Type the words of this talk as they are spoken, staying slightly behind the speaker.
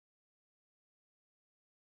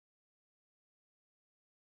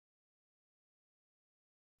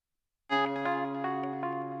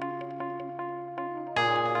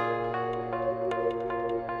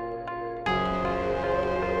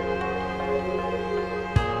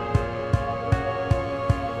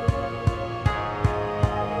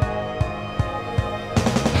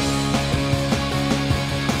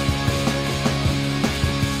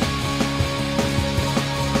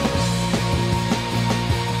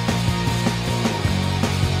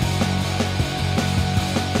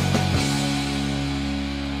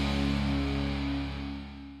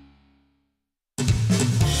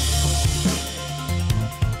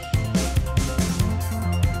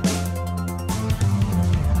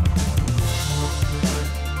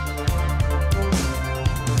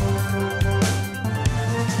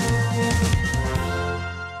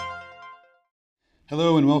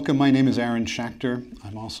Hello and welcome. My name is Aaron Schachter.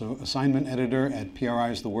 I'm also assignment editor at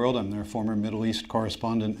PRI's The World. I'm their former Middle East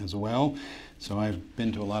correspondent as well. So I've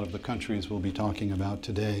been to a lot of the countries we'll be talking about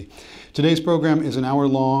today. Today's program is an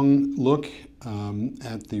hour-long look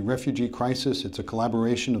at the refugee crisis. It's a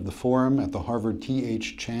collaboration of the Forum at the Harvard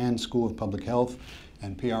T.H. Chan School of Public Health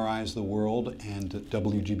and PRI's The World and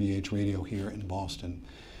WGBH Radio here in Boston.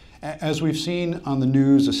 As we've seen on the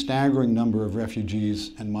news, a staggering number of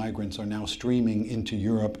refugees and migrants are now streaming into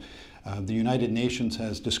Europe. The United Nations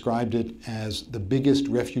has described it as the biggest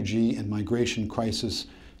refugee and migration crisis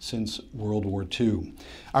since World War II.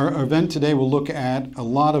 Our event today will look at a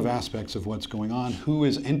lot of aspects of what's going on. Who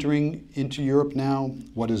is entering into Europe now?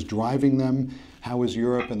 What is driving them? How is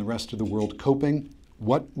Europe and the rest of the world coping?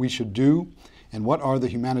 What we should do? And what are the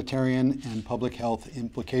humanitarian and public health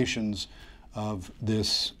implications of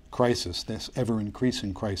this crisis, this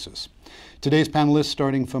ever-increasing crisis. Today's panelists,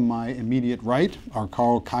 starting from my immediate right, are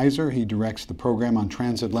Carl Kaiser. He directs the program on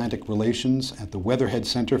transatlantic relations at the Weatherhead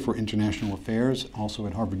Center for International Affairs, also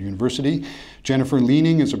at Harvard University. Jennifer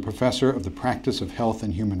Leaning is a professor of the practice of health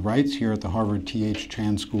and human rights here at the Harvard T.H.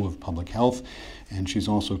 Chan School of Public Health, and she's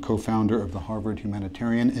also co-founder of the Harvard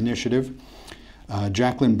Humanitarian Initiative.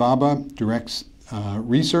 Jacqueline Baba directs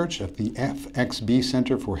research at the FXB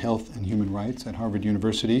Center for Health and Human Rights at Harvard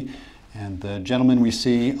University. And the gentleman we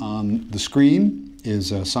see on the screen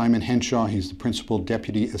is Simon Henshaw. He's the Principal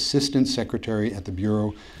Deputy Assistant Secretary at the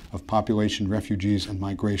Bureau of Population, Refugees, and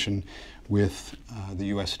Migration with the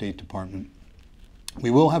U.S. State Department.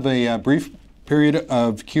 We will have a brief period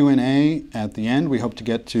of Q&A at the end. We hope to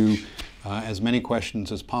get to as many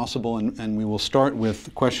questions as possible, and we will start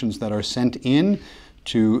with questions that are sent in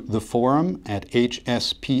to the forum at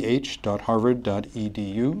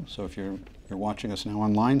hsph.harvard.edu. So if you're watching us now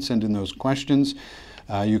online, send in those questions.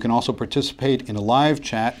 You can also participate in a live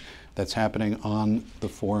chat that's happening on the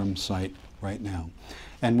forum site right now.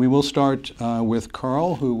 And we will start with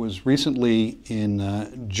Carl, who was recently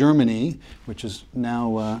in Germany, which is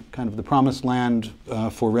now kind of the promised land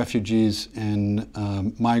for refugees and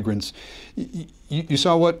migrants. You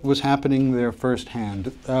saw what was happening there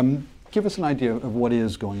firsthand. Give us an idea of what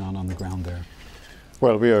is going on the ground there.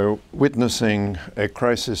 Well, we are witnessing a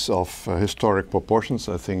crisis of historic proportions.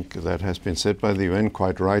 I think that has been said by the UN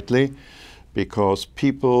quite rightly, because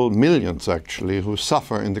people, millions actually, who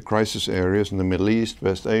suffer in the crisis areas in the Middle East,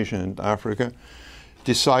 West Asia and Africa,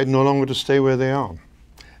 decide no longer to stay where they are.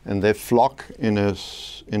 And they flock in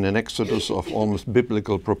an exodus of almost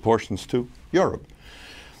biblical proportions to Europe.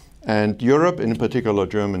 And Europe, in particular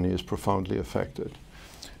Germany, is profoundly affected.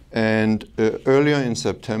 And earlier in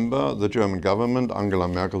September, the German government, Angela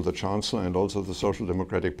Merkel, the Chancellor, and also the Social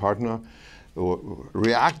Democratic partner,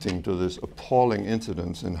 reacting to this appalling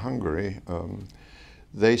incidents in Hungary,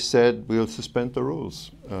 they said, we'll suspend the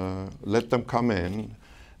rules, let them come in.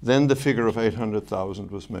 Then the figure of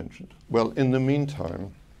 800,000 was mentioned. Well, in the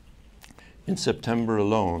meantime, in September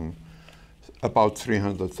alone, about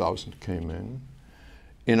 300,000 came in.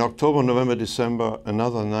 In October, November, December,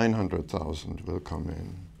 another 900,000 will come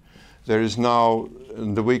in. There is now,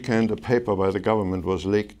 in the weekend, a paper by the government was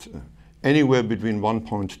leaked. Anywhere between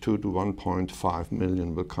 1.2 to 1.5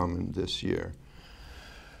 million will come in this year.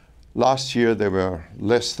 Last year, there were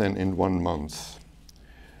less than in 1 month.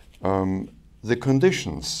 The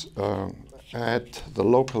conditions at the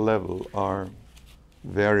local level are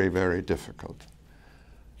very, very difficult.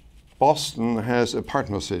 Boston has a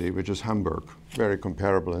partner city, which is Hamburg, very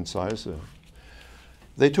comparable in size.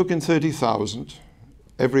 They took in 30,000.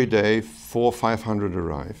 Every day, 400 or 500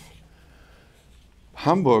 arrive.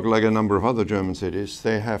 Hamburg, like a number of other German cities,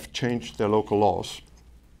 they have changed their local laws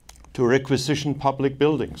to requisition public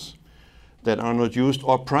buildings that are not used,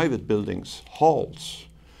 or private buildings, halls.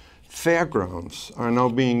 Fairgrounds are now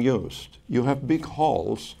being used. You have big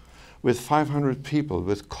halls with 500 people,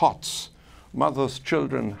 with cots, mothers,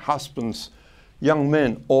 children, husbands, young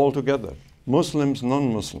men, all together, Muslims,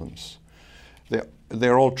 non-Muslims.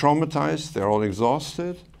 They're all traumatized, they're all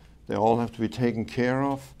exhausted, they all have to be taken care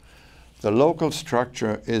of. The local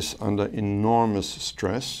structure is under enormous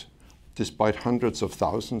stress, despite hundreds of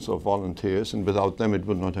thousands of volunteers, and without them it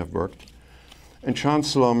would not have worked. And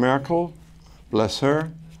Chancellor Merkel, bless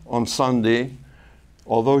her, on Sunday,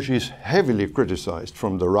 although she's heavily criticized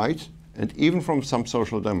from the right, and even from some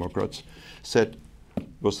social democrats, said, it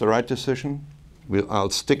was the right decision,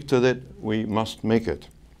 I'll stick to it, we must make it.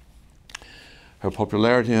 Her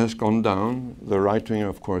popularity has gone down. The right wing,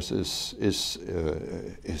 of course, is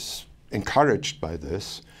encouraged by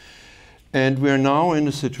this. And we are now in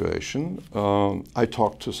a situation, I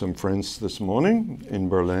talked to some friends this morning in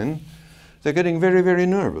Berlin, they're getting very, very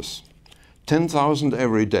nervous. 10,000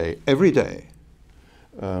 every day,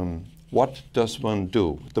 what does one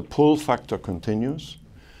do? The pull factor continues.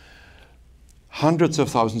 Hundreds of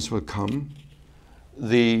thousands will come.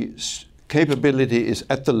 The capability is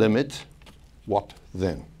at the limit. What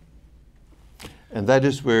then? And that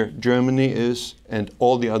is where Germany is, and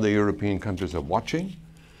all the other European countries are watching.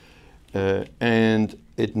 And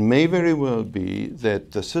it may very well be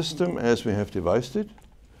that the system as we have devised it,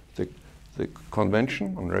 the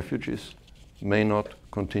Convention on Refugees, may not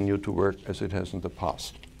continue to work as it has in the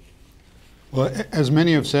past. Well, as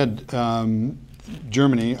many have said,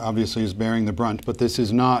 Germany obviously is bearing the brunt, but this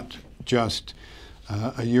is not just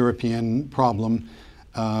a European problem.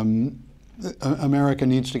 America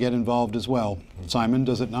needs to get involved as well. Simon,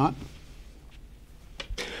 does it not?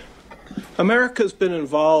 America's been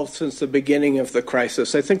involved since the beginning of the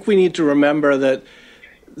crisis. I think we need to remember that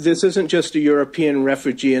this isn't just a European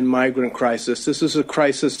refugee and migrant crisis. This is a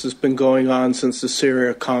crisis that's been going on since the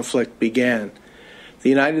Syria conflict began. The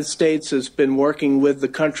United States has been working with the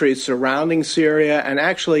countries surrounding Syria and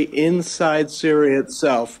actually inside Syria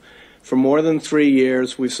itself for more than 3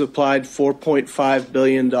 years. We've supplied $4.5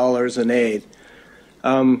 billion in aid.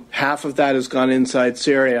 Half of that has gone inside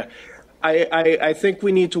Syria. I think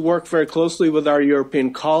we need to work very closely with our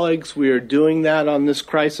European colleagues. We are doing that on this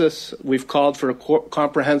crisis. We've called for a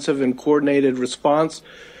comprehensive and coordinated response.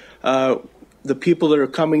 The people that are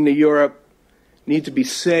coming to Europe need to be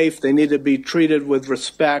safe. They need to be treated with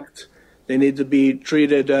respect. They need to be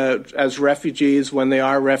treated as refugees when they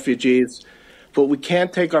are refugees. But we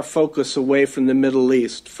can't take our focus away from the Middle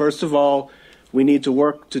East. First of all, we need to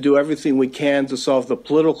work to do everything we can to solve the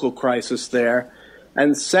political crisis there.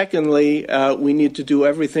 And secondly, we need to do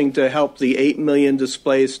everything to help the 8 million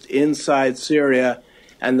displaced inside Syria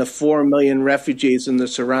and the 4 million refugees in the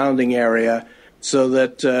surrounding area so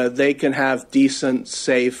that they can have decent,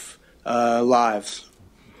 safe lives.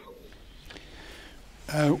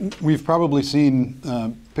 We've probably seen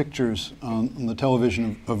pictures on the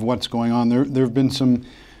television of what's going on. There have been some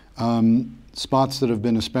spots that have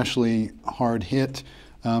been especially hard hit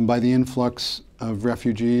by the influx of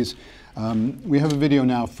refugees. We have a video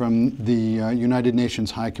now from the United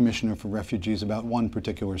Nations High Commissioner for Refugees about one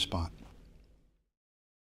particular spot.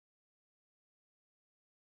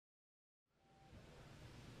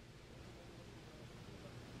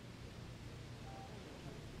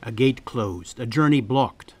 A gate closed, a journey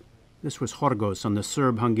blocked. This was Horgos on the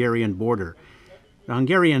Serb-Hungarian border. The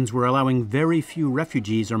Hungarians were allowing very few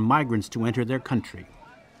refugees or migrants to enter their country.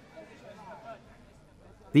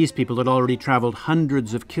 These people had already traveled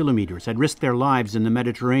hundreds of kilometers, had risked their lives in the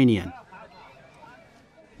Mediterranean.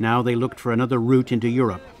 Now they looked for another route into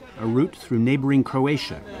Europe, a route through neighboring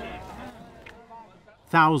Croatia.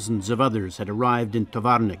 Thousands of others had arrived in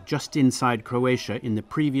Tovarnik, just inside Croatia, in the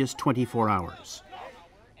previous 24 hours.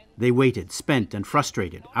 They waited, spent and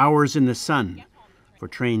frustrated, hours in the sun, for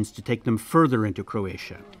trains to take them further into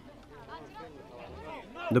Croatia.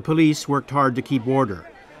 The police worked hard to keep order.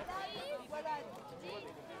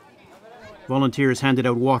 Volunteers handed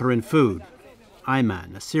out water and food.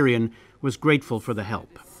 Ayman, a Syrian, was grateful for the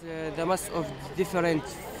help. The most of different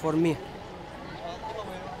for me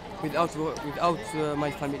without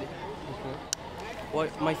my family. Well,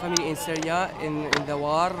 my family in Syria in the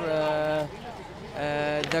war.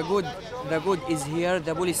 The good is here.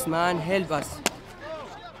 The policeman help us.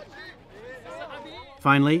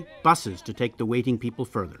 Finally, buses to take the waiting people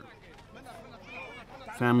further.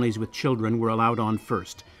 Families with children were allowed on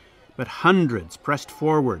first, but hundreds pressed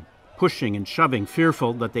forward, pushing and shoving,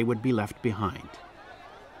 fearful that they would be left behind.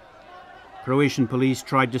 Croatian police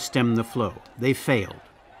tried to stem the flow. They failed.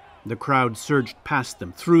 The crowd surged past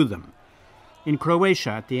them, through them. In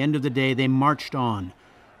Croatia, at the end of the day, they marched on,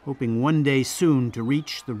 hoping one day soon to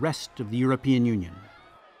reach the rest of the European Union.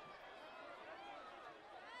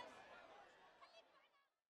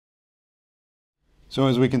 So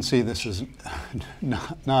as we can see, this is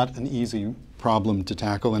not an easy problem to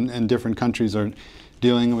tackle, and different countries are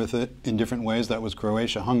dealing with it in different ways. That was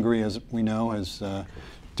Croatia. Hungary, as we know, has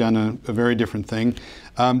done a very different thing.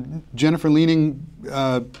 Jennifer Leaning,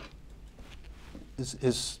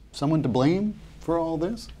 is someone to blame for all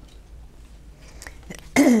this?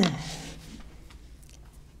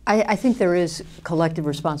 I think there is collective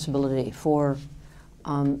responsibility for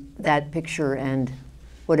that picture and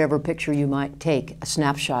whatever picture you might take, a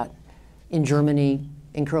snapshot in Germany,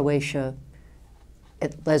 in Croatia,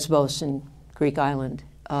 at Lesbos and Greek island.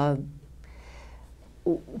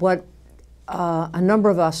 What a number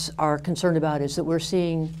of us are concerned about is that we're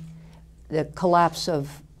seeing the collapse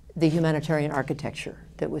of the humanitarian architecture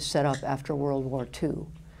that was set up after World War II.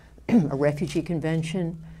 A refugee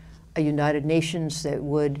convention, a United Nations that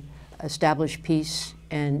would establish peace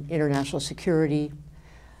and international security,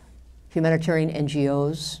 humanitarian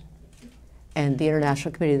NGOs, and the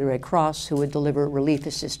International Committee of the Red Cross, who would deliver relief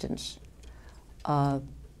assistance.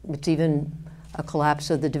 It's even a collapse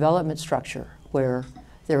of the development structure, where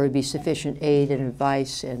there would be sufficient aid and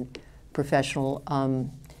advice and professional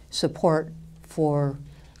support for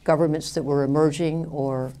governments that were emerging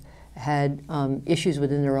or had issues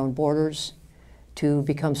within their own borders to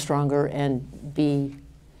become stronger and be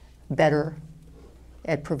better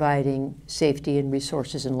at providing safety and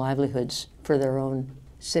resources and livelihoods for their own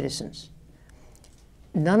citizens.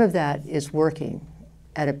 None of that is working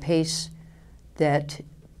at a pace that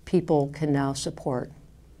people can now support.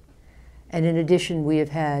 And in addition, we have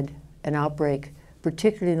had an outbreak,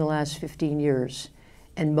 particularly in the last 15 years,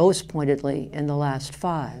 and most pointedly in the last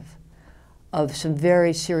 5, of some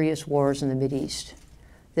very serious wars in the Mideast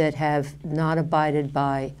that have not abided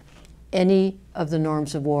by any of the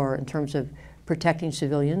norms of war in terms of protecting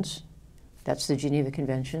civilians, that's the Geneva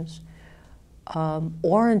Conventions,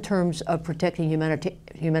 or in terms of protecting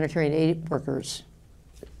humanitarian aid workers,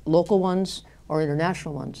 local ones or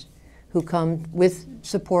international ones, who come with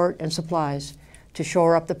support and supplies to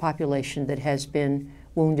shore up the population that has been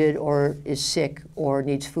wounded or is sick or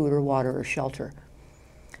needs food or water or shelter.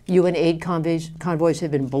 UN aid convoys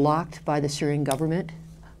have been blocked by the Syrian government.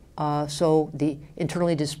 So the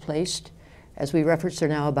internally displaced, as we referenced, there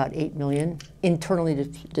are now about 8 million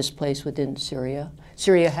internally displaced within Syria.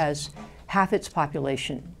 Syria has half its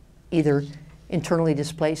population either internally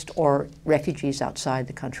displaced or refugees outside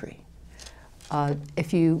the country.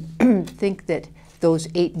 If you think that those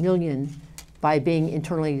 8 million, by being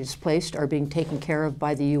internally displaced, are being taken care of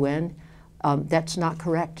by the UN, that's not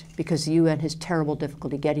correct, because the UN has terrible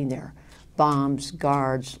difficulty getting there. Bombs,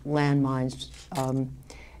 guards, landmines,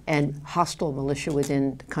 and hostile militia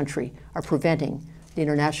within the country are preventing the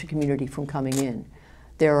international community from coming in.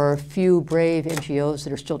 There are a few brave NGOs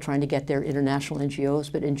that are still trying to get there, international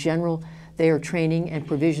NGOs, but in general, they are training and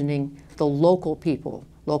provisioning the local people,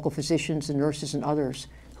 local physicians and nurses and others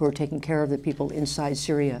who are taking care of the people inside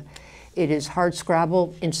Syria. It is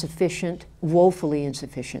hardscrabble, insufficient, woefully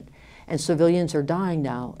insufficient. And civilians are dying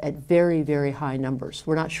now at very, very high numbers.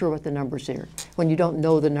 We're not sure what the numbers are. When you don't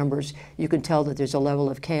know the numbers, you can tell that there's a level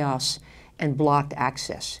of chaos and blocked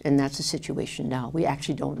access. And that's the situation now. We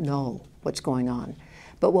actually don't know what's going on.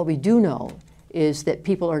 But what we do know is that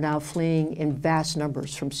people are now fleeing in vast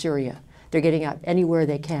numbers from Syria. They're getting out anywhere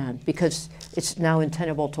they can because it's now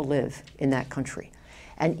untenable to live in that country.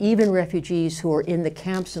 And even refugees who are in the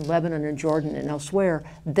camps in Lebanon and Jordan and elsewhere,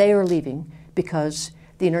 they are leaving because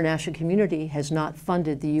the international community has not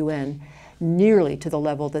funded the UN nearly to the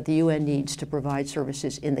level that the UN needs to provide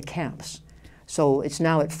services in the camps. So it's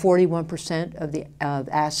now at 41% of the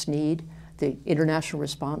asked need, the international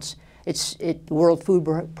response. The World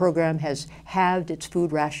Food Program has halved its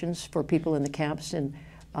food rations for people in the camps in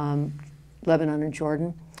Lebanon and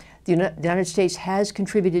Jordan. The United States has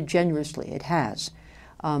contributed generously, it has,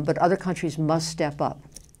 but other countries must step up.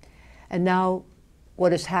 And now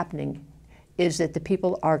what is happening is that the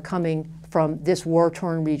people are coming from this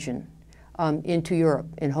war-torn region into Europe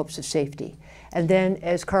in hopes of safety. And then,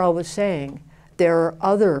 as Carl was saying, there are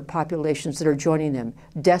other populations that are joining them,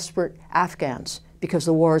 desperate Afghans, because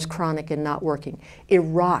the war is chronic and not working.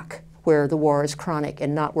 Iraq, where the war is chronic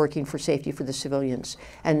and not working for safety for the civilians,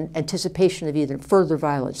 and anticipation of even further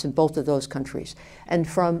violence in both of those countries. And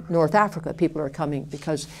from North Africa, people are coming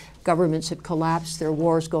because governments have collapsed, there are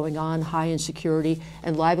wars going on, high insecurity,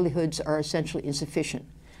 and livelihoods are essentially insufficient.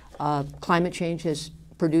 Climate change has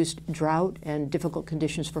produced drought and difficult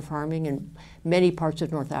conditions for farming in many parts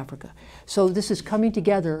of North Africa. So this is coming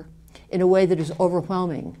together in a way that is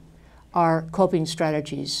overwhelming our coping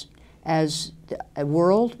strategies as a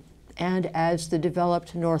world and as the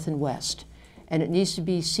developed North and West. And it needs to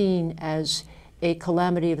be seen as a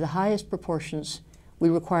calamity of the highest proportions. We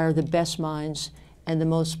require the best minds and the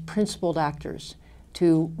most principled actors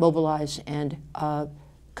to mobilize and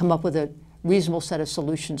come up with a reasonable set of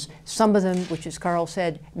solutions. Some of them, which as Carl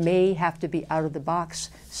said, may have to be out of the box.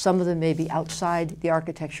 Some of them may be outside the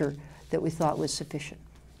architecture that we thought was sufficient.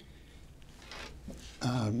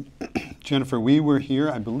 Jennifer, we were here,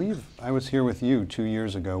 I believe I was here with you 2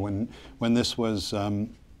 years ago when this was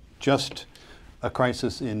just a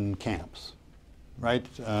crisis in camps, right?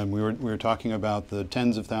 We were talking about the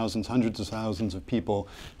tens of thousands, hundreds of thousands of people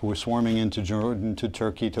who were swarming into Jordan, to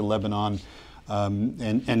Turkey, to Lebanon,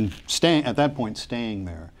 and staying, at that point, staying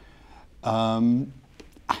there.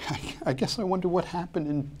 I guess I wonder what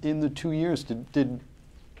happened in the 2 years. Did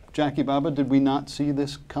Jackie Baba, did we not see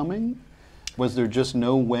this coming? Was there just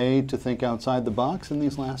no way to think outside the box in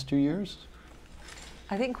these last 2 years?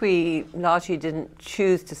 I think we largely didn't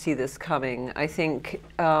choose to see this coming. I think,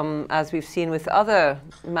 as we've seen with other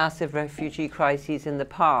massive refugee crises in the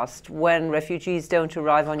past, when refugees don't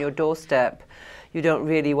arrive on your doorstep, you don't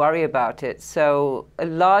really worry about it. So a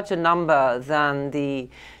larger number than the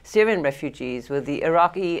Syrian refugees were the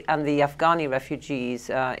Iraqi and the Afghani refugees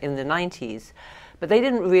in the 90s. But they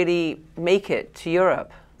didn't really make it to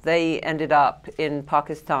Europe. They ended up in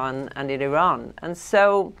Pakistan and in Iran. And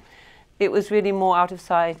so it was really more out of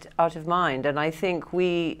sight, out of mind. And I think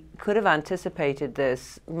we could have anticipated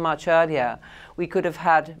this much earlier. We could have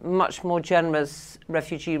had much more generous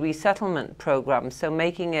refugee resettlement programs, so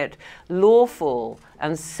making it lawful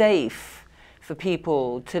and safe for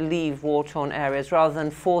people to leave war-torn areas rather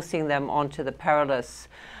than forcing them onto the perilous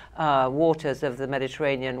waters of the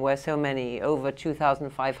Mediterranean, where so many, over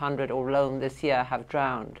 2,500 alone this year, have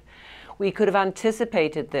drowned. We could have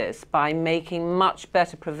anticipated this by making much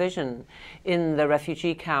better provision in the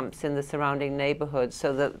refugee camps in the surrounding neighborhoods,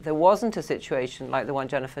 so that there wasn't a situation like the one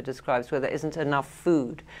Jennifer describes, where there isn't enough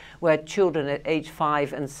food, where children at age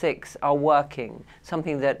 5 and 6 are working,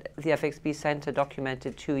 something that the FXB Center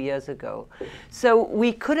documented 2 years ago. So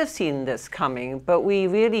we could have seen this coming, but we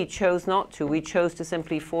really chose not to. We chose to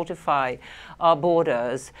simply fortify our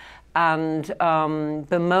borders and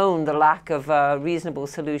bemoan the lack of a reasonable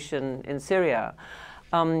solution in Syria.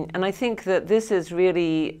 And I think that this is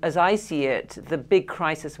really, as I see it, the big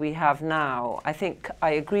crisis we have now. I think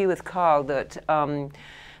I agree with Carl that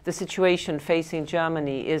the situation facing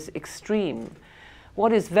Germany is extreme.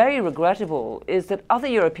 What is very regrettable is that other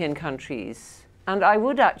European countries, and I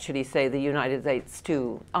would actually say the United States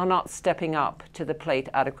too, are not stepping up to the plate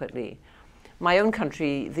adequately. My own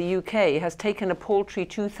country, the UK, has taken a paltry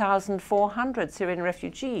 2,400 Syrian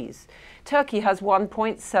refugees. Turkey has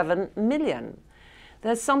 1.7 million.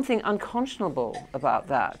 There's something unconscionable about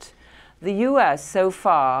that. The US so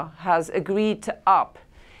far has agreed to up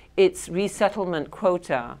its resettlement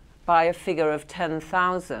quota by a figure of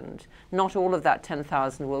 10,000. Not all of that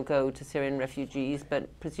 10,000 will go to Syrian refugees, but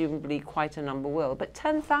presumably quite a number will. But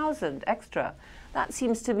 10,000 extra, that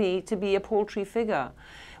seems to me to be a paltry figure.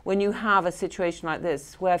 When you have a situation like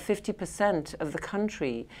this, where 50% of the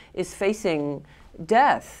country is facing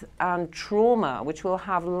death and trauma, which will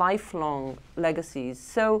have lifelong legacies.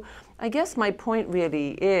 So I guess my point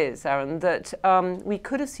really is, Aaron, that we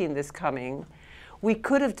could have seen this coming. We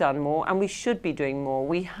could have done more, and we should be doing more.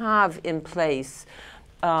 We have in place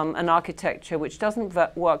an architecture which doesn't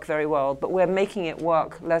work very well, but we're making it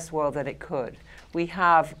work less well than it could. We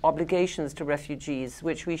have obligations to refugees,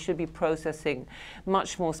 which we should be processing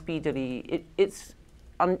much more speedily. It's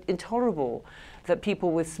intolerable that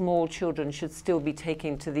people with small children should still be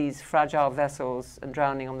taken to these fragile vessels and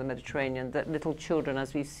drowning on the Mediterranean, that little children,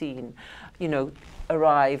 as we've seen,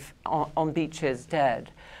 arrive on beaches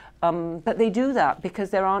dead. But they do that because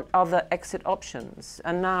there aren't other exit options.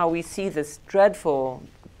 And now we see this dreadful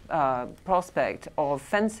prospect of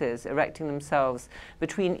fences erecting themselves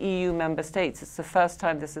between EU member states. It's the first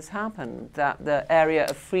time this has happened, that the area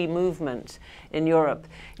of free movement in Europe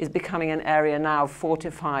is becoming an area now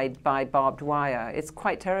fortified by barbed wire. It's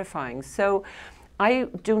quite terrifying. So I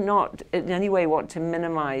do not in any way want to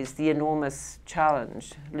minimize the enormous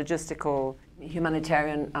challenge, logistical,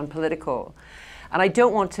 humanitarian, and political. And I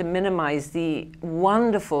don't want to minimize the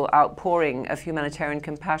wonderful outpouring of humanitarian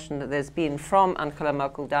compassion that there's been from Angela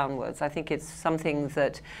Merkel downwards. I think it's something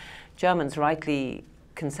that Germans rightly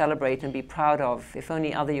can celebrate and be proud of, if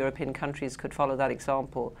only other European countries could follow that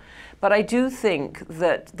example. But I do think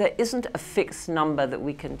that there isn't a fixed number that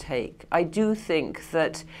we can take. I do think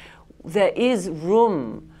that there is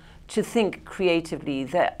room to think creatively.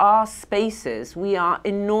 There are spaces. We are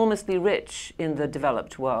enormously rich in the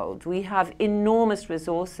developed world. We have enormous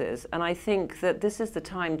resources, and I think that this is the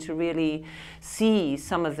time to really see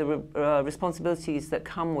some of the responsibilities that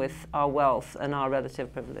come with our wealth and our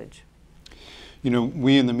relative privilege.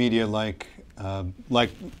 We in the media like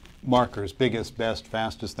markers, biggest, best,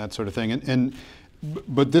 fastest, that sort of thing,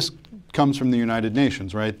 but this comes from the United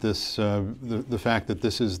Nations, right? This, the fact that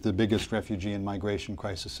this is the biggest refugee and migration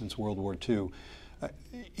crisis since World War II.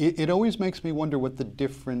 It always makes me wonder what the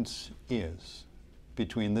difference is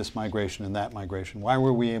between this migration and that migration. Why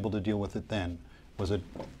were we able to deal with it then? Was it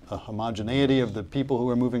a homogeneity of the people who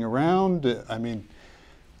are moving around? I mean,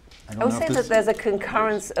 I would say that there's a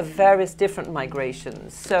concurrence of various different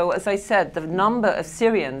migrations. So as I said, the number of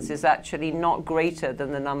Syrians is actually not greater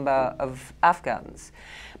than the number of Afghans.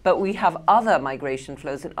 But we have other migration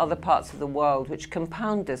flows in other parts of the world which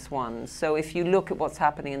compound this one. So if you look at what's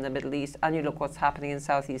happening in the Middle East, and you look what's happening in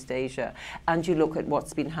Southeast Asia, and you look at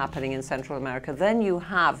what's been happening in Central America, then you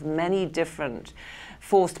have many different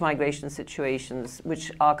forced migration situations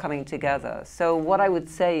which are coming together. So what I would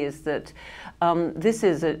say is that this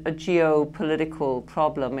is a geopolitical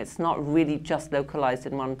problem. It's not really just localized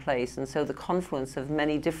in one place. And so the confluence of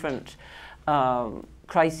many different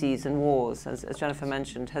crises and wars, as Jennifer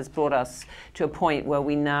mentioned, has brought us to a point where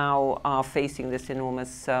we now are facing this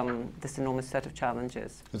enormous set of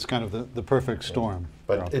challenges. It's kind of the perfect storm.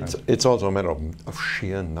 But it's also a matter of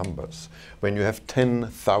sheer numbers. When you have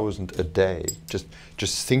 10,000 a day,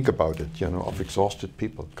 just think about it, you know, of exhausted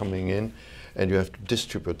people coming in, and you have to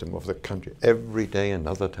distribute them over the country. Every day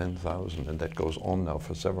another 10,000, and that goes on now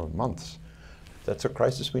for several months. That's a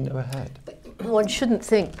crisis we never had. One shouldn't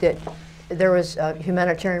think that there was a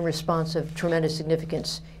humanitarian response of tremendous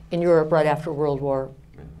significance in Europe right after World War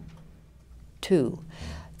II.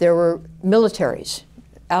 There were militaries,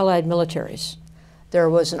 Allied militaries. There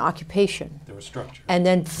was an occupation. There was structure. And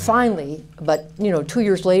then finally, but 2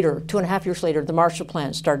 years later, 2.5 years later, the Marshall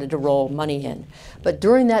Plan started to roll money in. But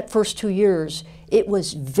during that first 2 years, it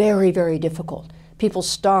was very, very difficult. People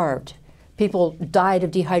starved. People died of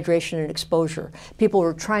dehydration and exposure. People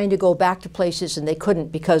were trying to go back to places and they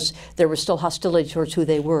couldn't because there was still hostility towards who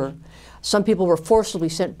they were. Some people were forcibly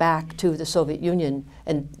sent back to the Soviet Union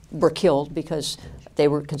and were killed because they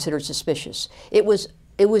were considered suspicious. It was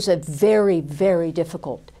a very, very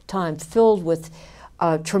difficult time filled with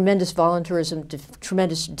tremendous volunteerism,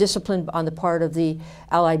 tremendous discipline on the part of the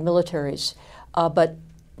Allied militaries.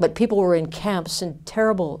 But people were in camps in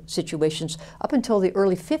terrible situations up until the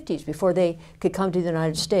early 50s before they could come to the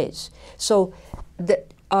United States. So,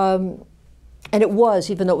 and it was,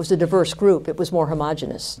 even though it was a diverse group, it was more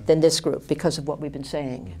homogenous than this group because of what we've been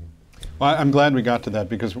saying. Well, I'm glad we got to that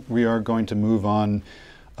because we are going to move on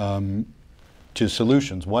to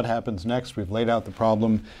solutions. What happens next? We've laid out the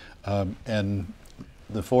problem, and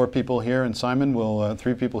the 4 people here and Simon will,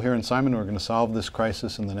 3 people here and Simon, we're going to solve this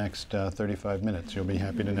crisis in the next 35 minutes. You'll be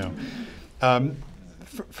happy to know.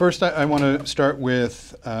 First, I want to start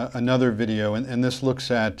with another video, and this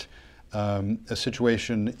looks at a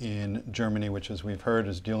situation in Germany, which, as we've heard,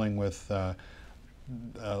 is dealing with a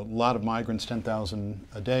lot of migrants, 10,000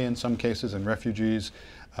 a day in some cases, and refugees.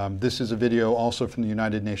 This is a video also from the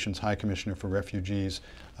United Nations High Commissioner for Refugees,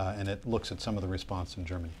 and it looks at some of the response in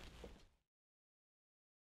Germany.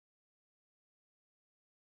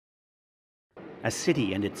 A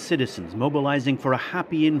city and its citizens mobilizing for a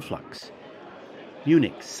happy influx.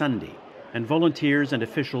 Munich, Sunday, and volunteers and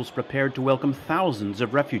officials prepared to welcome thousands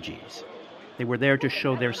of refugees. They were there to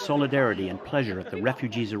show their solidarity and pleasure at the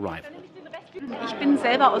refugees' arrival. Ich bin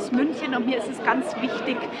selber aus München und mir ist es ganz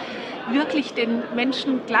wichtig, wirklich den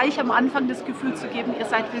Menschen gleich am Anfang das Gefühl zu geben, ihr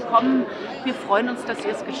seid willkommen, wir freuen uns, dass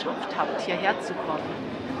ihr es geschafft habt, hierher zu kommen.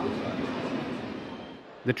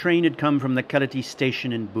 The train had come from the Keleti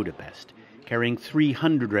station in Budapest, carrying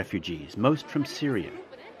 300 refugees, most from Syria.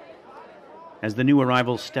 As the new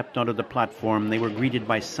arrivals stepped onto the platform, they were greeted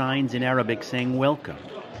by signs in Arabic saying welcome.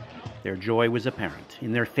 Their joy was apparent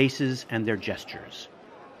in their faces and their gestures.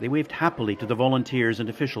 They waved happily to the volunteers and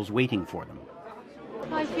officials waiting for them.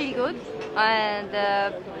 I feel good, and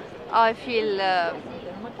I feel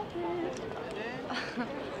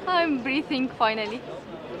I'm breathing finally.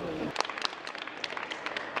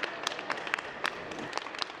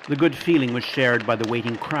 The good feeling was shared by the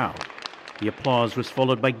waiting crowd. The applause was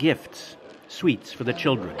followed by gifts, sweets for the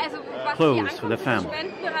children, clothes for the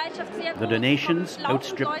family. The donations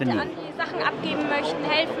outstripped the need. Sachen abgeben möchten,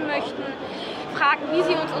 helfen möchten, fragen, wie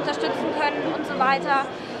sie uns unterstützen können und so weiter.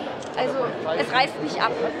 Also, es reißt nicht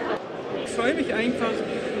ab. Ich freue mich einfach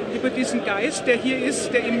über diesen Geist, der hier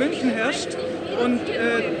ist, der in München herrscht. Und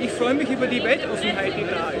ich freue mich über die Weltoffenheit, die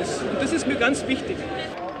da ist. Und das ist mir ganz wichtig.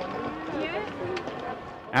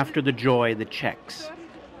 After the joy, the checks.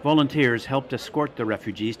 Volunteers helped escort the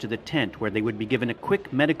refugees to the tent where they would be given a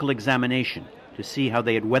quick medical examination to see how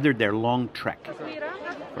they had weathered their long trek.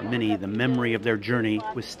 For many, the memory of their journey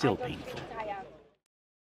was still painful.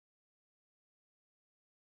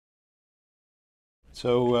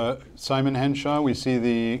 So, Simon Henshaw, we see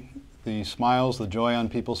the smiles, the joy on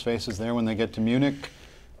people's faces there when they get to Munich.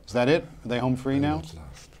 Is that it? Are they home free now?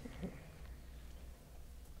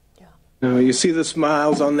 You see the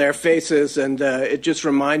smiles on their faces, and it just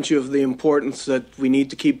reminds you of the importance that we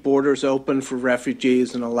need to keep borders open for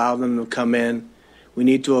refugees and allow them to come in. We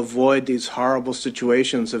need to avoid these horrible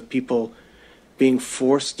situations of people being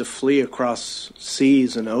forced to flee across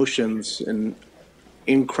seas and oceans in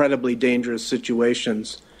incredibly dangerous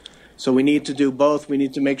situations. So we need to do both. We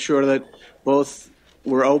need to make sure that both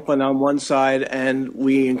we're open on one side and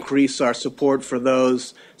we increase our support for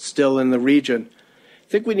those still in the region. I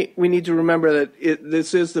think we need to remember that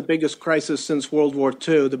this is the biggest crisis since World War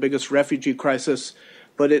II, the biggest refugee crisis,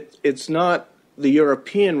 but it's not the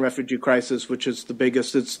European refugee crisis, which is the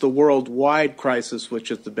biggest. It's the worldwide crisis, which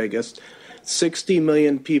is the biggest. 60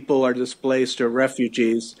 million people are displaced or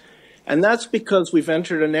refugees. And that's because we've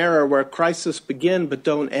entered an era where crises begin but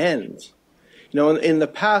don't end. You know, in the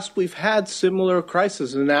past, we've had similar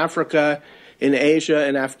crises in Africa, in Asia,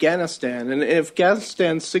 in Afghanistan. And in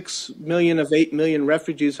Afghanistan, 6 million of 8 million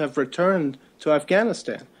refugees have returned to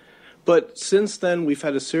Afghanistan. But since then, we've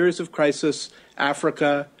had a series of crises,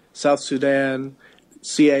 Africa, South Sudan,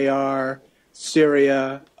 CAR,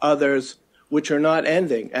 Syria, others, which are not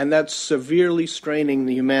ending. And that's severely straining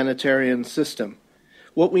the humanitarian system.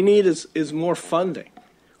 What we need is more funding.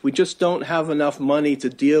 We just don't have enough money to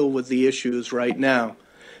deal with the issues right now.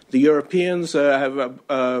 The Europeans have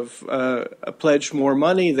pledged more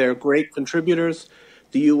money. They're great contributors.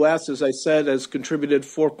 The U.S., as I said, has contributed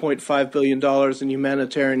 $4.5 billion in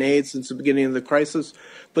humanitarian aid since the beginning of the crisis.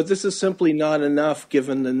 But this is simply not enough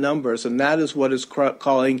given the numbers, and that is what is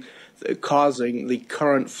causing the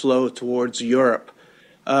current flow towards Europe.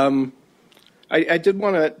 I did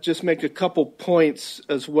want to just make a couple points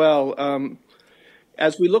as well.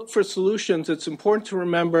 As we look for solutions, it's important to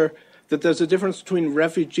remember that there's a difference between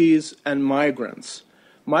refugees and migrants.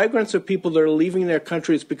 Migrants are people that are leaving their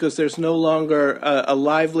countries because there's no longer a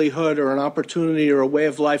livelihood or an opportunity or a way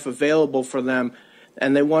of life available for them,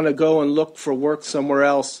 and they want to go and look for work somewhere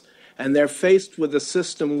else, and they're faced with a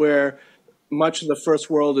system where much of the first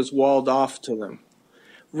world is walled off to them.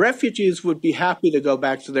 Refugees would be happy to go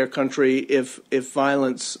back to their country if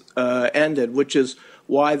violence ended, which is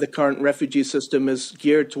why the current refugee system is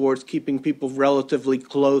geared towards keeping people relatively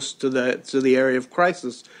close to the area of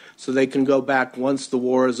crisis so they can go back once the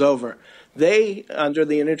war is over. They, under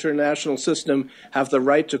the international system, have the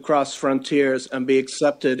right to cross frontiers and be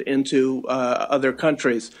accepted into other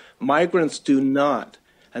countries. Migrants do not.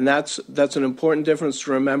 And that's an important difference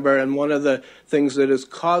to remember. And one of the things that is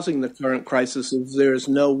causing the current crisis is there is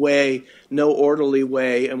no orderly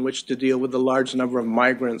way in which to deal with the large number of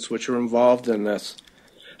migrants which are involved in this.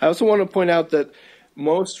 I also want to point out that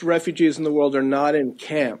most refugees in the world are not in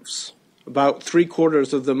camps. About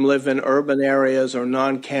 3/4 of them live in urban areas or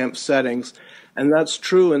non-camp settings. And that's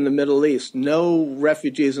true in the Middle East. No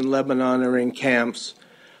refugees in Lebanon are in camps.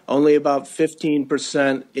 Only about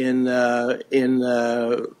 15% in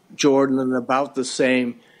Jordan, and about the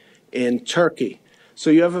same in Turkey. So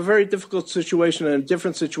you have a very difficult situation and a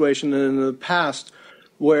different situation than in the past,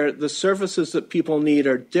 where the services that people need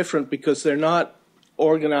are different because they're not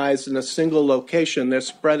organized in a single location. They're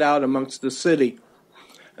spread out amongst the city.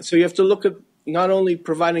 So you have to look at not only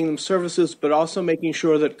providing them services, but also making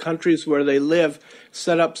sure that countries where they live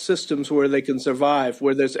set up systems where they can survive,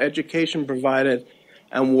 where there's education provided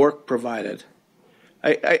and work provided.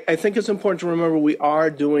 I think it's important to remember we are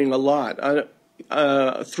doing a lot.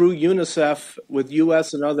 Through UNICEF, with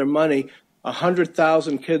U.S. and other money,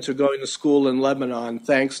 100,000 kids are going to school in Lebanon,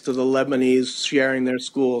 thanks to the Lebanese sharing their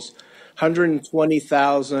schools.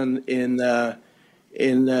 120,000 in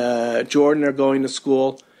Jordan are going to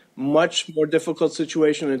school. Much more difficult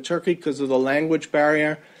situation in Turkey because of the language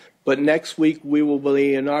barrier. But next week we will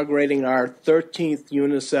be inaugurating our 13th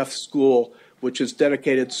UNICEF school, which is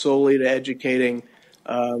dedicated solely to educating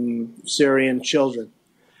Syrian children.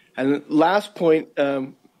 And last point,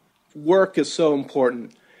 work is so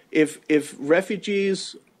important. If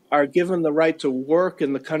refugees are given the right to work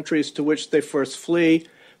in the countries to which they first flee,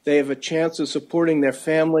 they have a chance of supporting their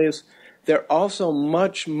families. They're also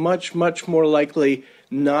much, much, much more likely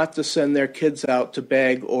not to send their kids out to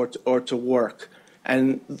beg or to work.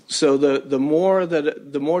 And so the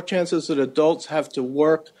more chances that adults have to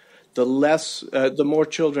work, the more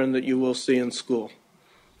children that you will see in school.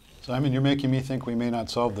 Simon, you're making me think we may not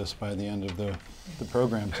solve this by the end of the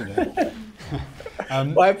program today.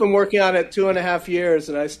 Well, I've been working on it 2.5 years,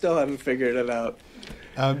 and I still haven't figured it out.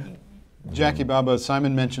 Jackie, Baba,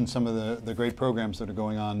 Simon mentioned some of the great programs that are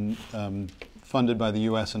going on, funded by the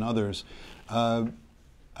U.S. and others.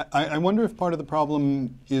 I wonder if part of the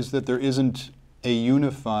problem is that there isn't a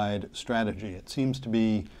unified strategy. It seems to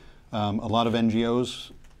be a lot of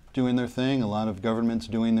NGOs doing their thing, a lot of governments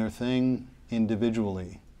doing their thing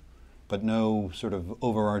individually, but no sort of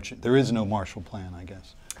overarching, there is no Marshall Plan, I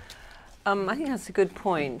guess. I think that's a good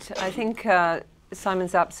point. I think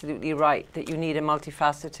Simon's absolutely right that you need a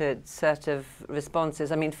multifaceted set of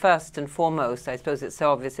responses. I mean, first and foremost, I suppose it's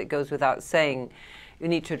so obvious it goes without saying, you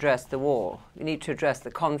need to address the war, you need to address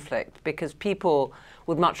the conflict, because people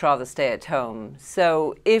would much rather stay at home.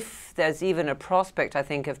 So if there's even a prospect, I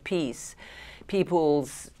think, of peace,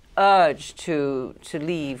 people's urge to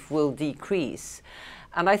leave will decrease.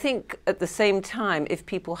 And I think at the same time, if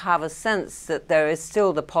people have a sense that there is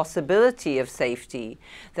still the possibility of safety,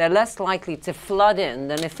 they're less likely to flood in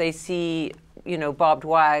than if they see, you know, barbed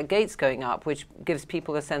wire gates going up, which gives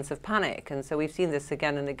people a sense of panic. And so we've seen this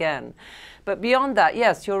again and again. But beyond that,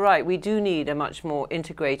 yes, you're right, we do need a much more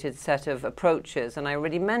integrated set of approaches. And I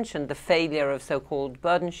already mentioned the failure of so-called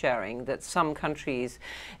burden sharing, that some countries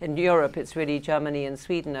in Europe, it's really Germany and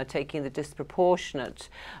Sweden, are taking the disproportionate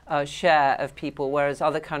share of people, whereas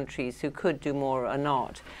other countries who could do more are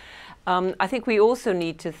not. I think we also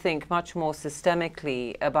need to think much more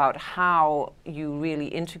systemically about how you really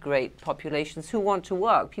integrate populations who want to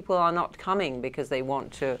work. People are not coming because they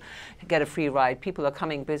want to get a free ride. People are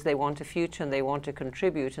coming because they want a future and they want to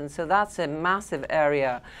contribute. And so that's a massive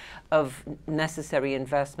area of necessary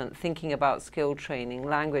investment, thinking about skill training,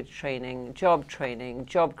 language training, job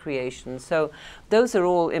creation. So those are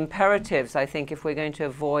all imperatives, I think, if we're going to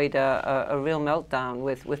avoid a real meltdown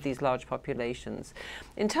with these large populations.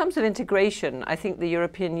 In terms of integration, I think the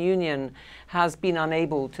European Union has been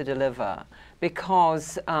unable to deliver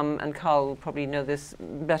because, and Carl will probably know this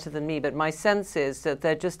better than me, but my sense is that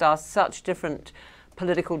there just are such different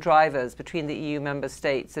political drivers between the EU member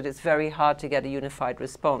states that it's very hard to get a unified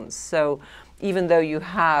response. So even though you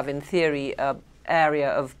have, in theory, area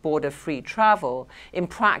of border-free travel, in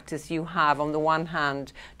practice you have, on the one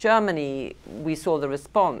hand, Germany, we saw the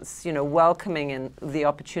response, you know, welcoming in the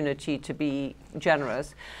opportunity to be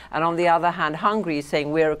generous, and on the other hand, Hungary saying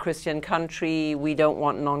we're a Christian country, we don't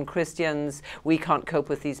want non-Christians, we can't cope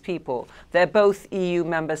with these people. They're both EU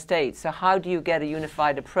member states, so how do you get a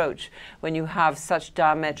unified approach when you have such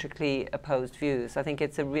diametrically opposed views? I think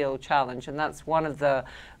it's a real challenge, and that's one of the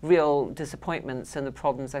real disappointments and the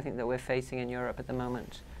problems I think that we're facing in Europe at the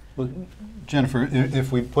moment. Well, Jennifer,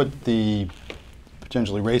 if we put the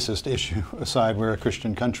potentially racist issue aside, we're a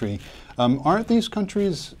Christian country, aren't these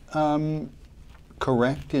countries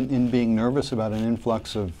correct in being nervous about an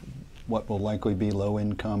influx of what will likely be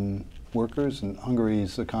low-income workers? And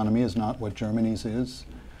Hungary's economy is not what Germany's is.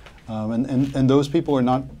 And those people are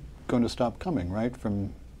not going to stop coming, right,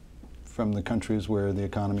 from the countries where the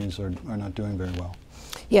economies are not doing very well.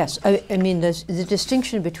 Yes, I mean, the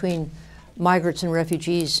distinction between migrants and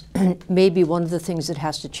refugees may be one of the things that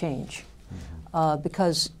has to change,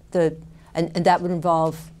 because and that would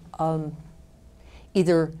involve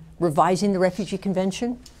either revising the Refugee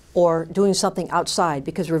Convention or doing something outside,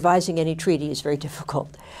 because revising any treaty is very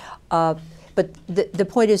difficult. But the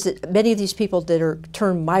point is that many of these people that are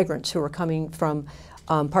termed migrants, who are coming from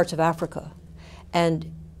parts of Africa, and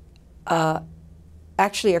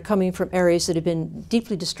actually are coming from areas that have been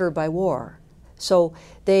deeply disturbed by war. So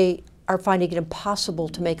they are finding it impossible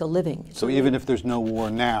to make a living. So even if there's no war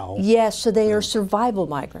now? Yes, so they are survival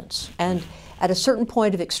migrants. And at a certain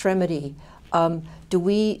point of extremity, do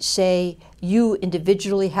we say you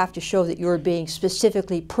individually have to show that you're being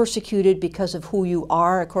specifically persecuted because of who you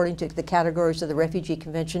are, according to the categories of the Refugee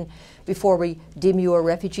Convention, before we deem you a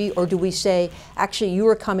refugee? Or do we say, actually, you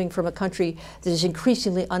are coming from a country that is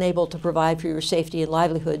increasingly unable to provide for your safety and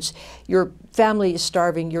livelihoods, your family is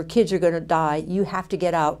starving, your kids are going to die, you have to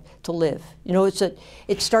get out to live? You know,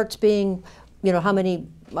 it starts being, you know, how many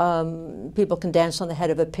people can dance on the head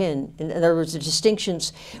of a pin. In other words, the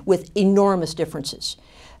distinctions with enormous differences.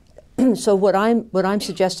 So what I'm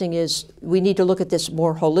suggesting is we need to look at this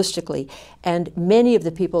more holistically. And many of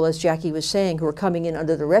the people, as Jackie was saying, who are coming in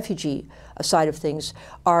under the refugee side of things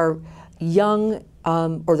are young,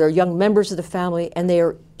 or they're young members of the family, and they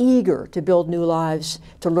are eager to build new lives,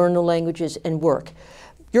 to learn the languages and work.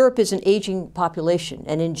 Europe is an aging population,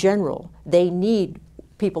 and in general, they need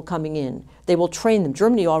people coming in. They will train them.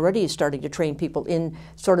 Germany already is starting to train people in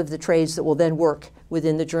sort of the trades that will then work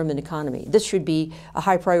within the German economy. This should be a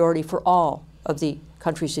high priority for all of the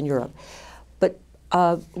countries in Europe. But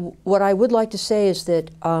what I would like to say is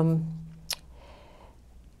that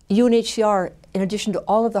UNHCR, in addition to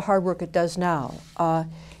all of the hard work it does now,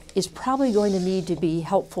 is probably going to need to be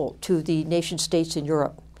helpful to the nation states in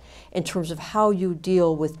Europe in terms of how you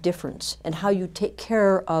deal with difference and how you take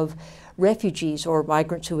care of refugees or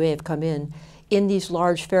migrants who may have come in these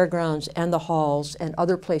large fairgrounds and the halls and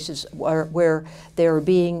other places where they are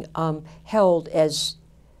being held as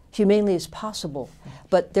humanely as possible.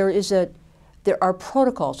 But there are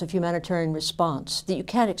protocols of humanitarian response that you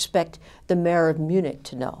can't expect the mayor of Munich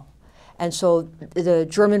to know. And so the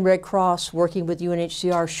German Red Cross, working with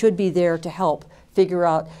UNHCR, should be there to help figure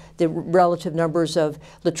out the relative numbers of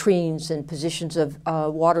latrines and positions of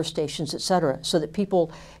water stations, et cetera, so that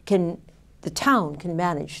people can, the town can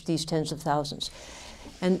manage these tens of thousands.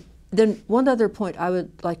 And then one other point I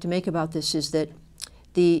would like to make about this is that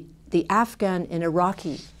the Afghan and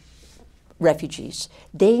Iraqi refugees,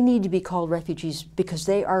 they need to be called refugees because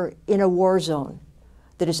they are in a war zone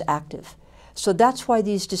that is active. So that's why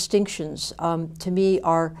these distinctions, to me,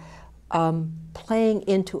 are playing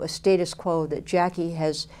into a status quo that Jackie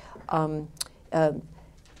has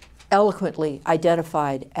eloquently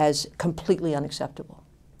identified as completely unacceptable.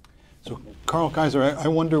 So, Carl Kaiser, I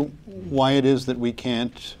wonder why it is that we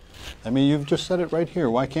can't, I mean, you've just said it right here,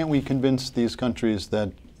 why can't we convince these countries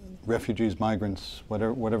that refugees, migrants,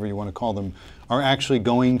 whatever you want to call them, are actually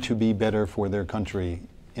going to be better for their country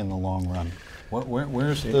in the long run?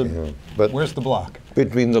 Where's the block?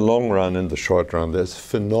 Between the long run and the short run, there's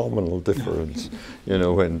phenomenal difference. You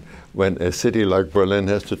know, when a city like Berlin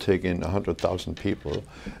has to take in 100,000 people,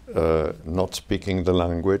 not speaking the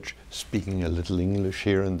language, speaking a little English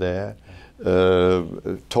here and there,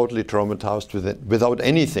 totally traumatized without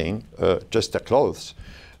anything, just their clothes.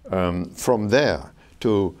 From there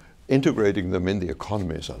to integrating them in the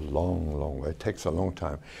economy is a long, long way. It takes a long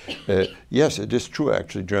time. Yes, it is true.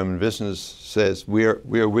 Actually, German business says we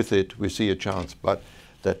are with it. We see a chance, but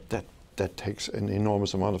that takes an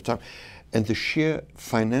enormous amount of time, and the sheer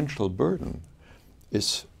financial burden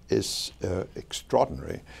is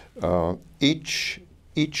extraordinary. Each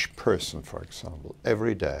person, for example,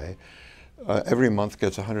 every day, every month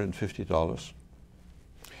gets $150.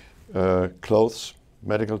 Clothes,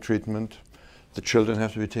 medical treatment. The children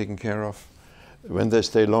have to be taken care of. When they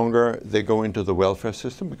stay longer, they go into the welfare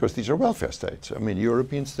system because these are welfare states. I mean,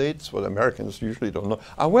 European states, what Americans usually don't know,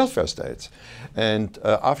 are welfare states. And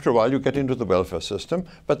after a while, you get into the welfare system,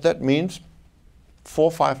 but that means $400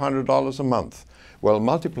 or $500 a month. Well,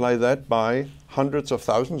 multiply that by hundreds of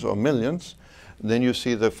thousands or millions, then you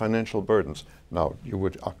see the financial burdens. Now, you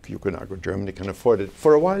can argue Germany can afford it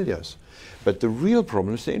for a while, yes. But the real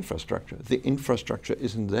problem is the infrastructure. The infrastructure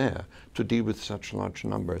isn't there to deal with such large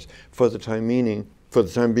numbers. For the time being,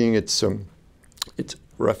 it's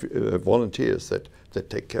volunteers that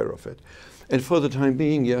take care of it. And for the time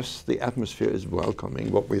being, yes, the atmosphere is welcoming,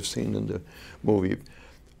 what we've seen in the movie.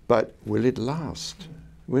 But will it last?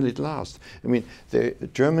 Will it last? I mean,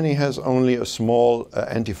 Germany has only a small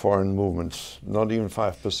anti-foreign movement, not even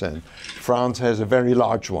 5%. France has a very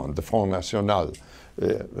large one, the Front National.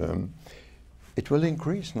 It will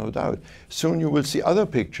increase, no doubt. Soon you will see other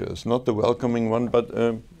pictures, not the welcoming one, but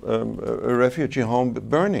a refugee home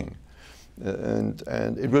burning. And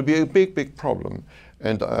it will be a big, big problem.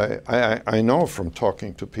 And I know from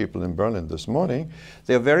talking to people in Berlin this morning,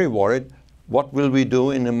 they're very worried, what will we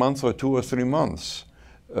do in a month or 2 or 3 months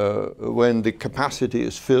when the capacity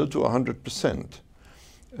is filled to 100%?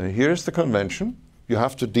 Here's the convention. You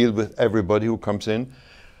have to deal with everybody who comes in,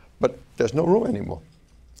 but there's no room anymore.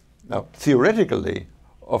 Now, theoretically,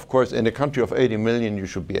 of course, in a country of 80 million, you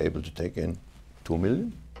should be able to take in 2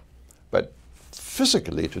 million. But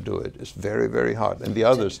physically to do it is very, very hard. And the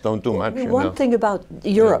others don't do much. One thing about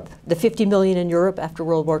Europe, the 50 million in Europe after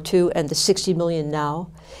World War II and the 60 million now,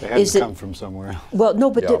 they had to come from somewhere. Well, no,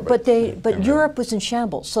 but Europe was in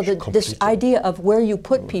shambles. So this idea of where you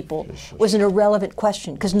put people was an irrelevant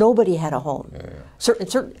question because nobody had a home.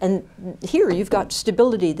 And here you've got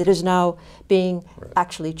stability that is now being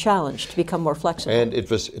actually challenged to become more flexible. And it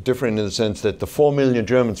was different in the sense that the 4 million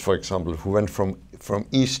Germans, for example, who went from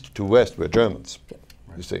east to west were Germans,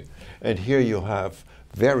 you see. And here you have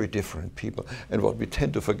very different people. And what we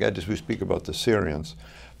tend to forget is we speak about the Syrians.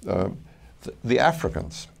 The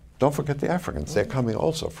Africans, don't forget the Africans, they're coming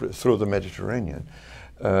also through the Mediterranean.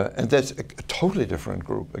 And that's a totally different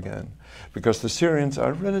group again, because the Syrians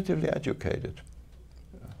are relatively educated.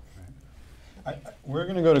 We're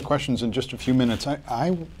going to go to questions in just a few minutes.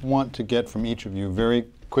 I want to get from each of you very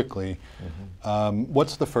quickly,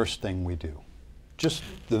 what's the first thing we do? Just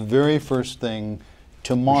the very first thing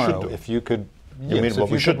tomorrow, if you could,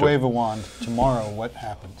 if you should wave a wand, tomorrow what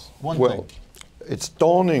happens? One thing. It's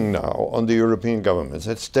dawning now on the European governments.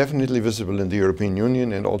 It's definitely visible in the European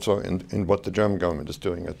Union and also in what the German government is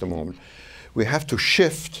doing at the moment. We have to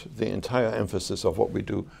shift the entire emphasis of what we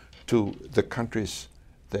do to the countries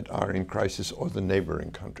that are in crisis or the neighboring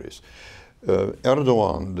countries.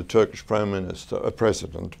 Erdogan, the Turkish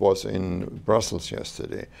president, was in Brussels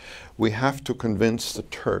yesterday. We have to convince the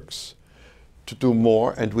Turks to do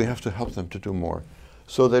more, and we have to help them to do more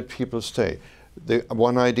so that people stay.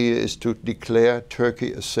 One idea is to declare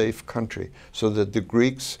Turkey a safe country so that the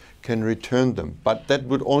Greeks can return them. But that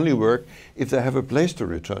would only work if they have a place to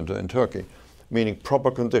return to in Turkey. meaning proper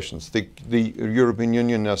conditions. The European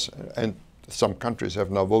Union and some countries have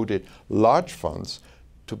now voted large funds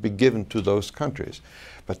to be given to those countries.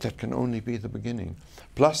 But that can only be the beginning.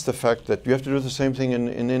 Plus the fact that you have to do the same thing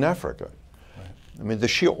in Africa. Right. I mean, the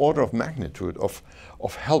sheer order of magnitude of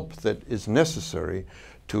help that is necessary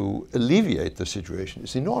to alleviate the situation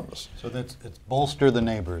is enormous. So it's bolster the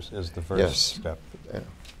neighbors is the first step. Yeah.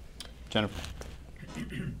 Jennifer,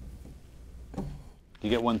 you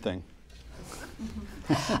get one thing.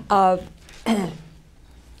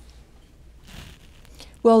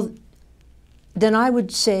 Well, then I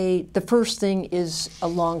would say the first thing is a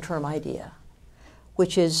long-term idea,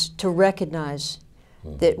 which is to recognize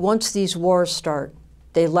that once these wars start,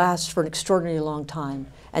 they last for an extraordinarily long time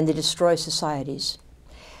and they destroy societies.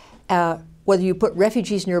 Whether you put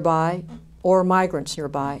refugees nearby or migrants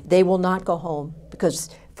nearby, they will not go home because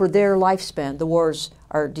for their lifespan, the wars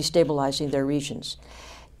are destabilizing their regions.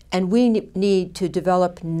 And we need to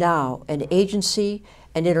develop now an agency,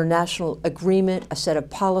 an international agreement, a set of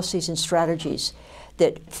policies and strategies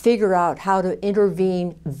that figure out how to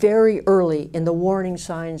intervene very early in the warning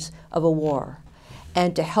signs of a war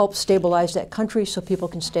and to help stabilize that country so people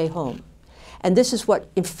can stay home. And this is what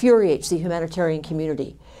infuriates the humanitarian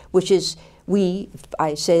community, which is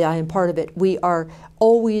I say I am part of it, we are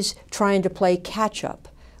always trying to play catch-up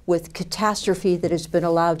with catastrophe that has been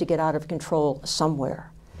allowed to get out of control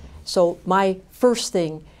somewhere. So my first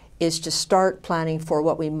thing is to start planning for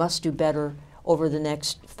what we must do better over the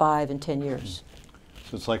next 5 and 10 years.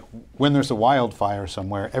 So it's like when there's a wildfire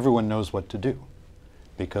somewhere, everyone knows what to do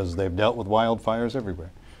because they've dealt with wildfires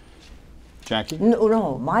everywhere. Jackie?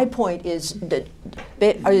 No, my point is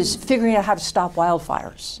figuring out how to stop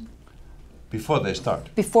wildfires. Before they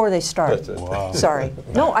start. Before they start. Wow. Sorry.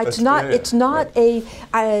 No, it's not. It's not a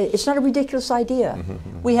ridiculous idea.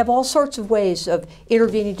 We have all sorts of ways of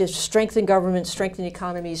intervening to strengthen governments, strengthen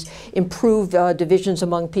economies, improve divisions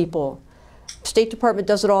among people. State Department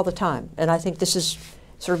does it all the time, and I think this is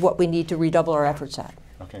sort of what we need to redouble our efforts at.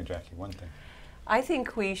 Okay, Jackie, one thing. I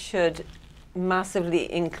think we should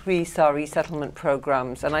massively increase our resettlement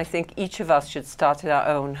programs, and I think each of us should start at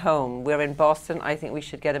our own home. We're in Boston. I think we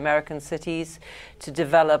should get American cities to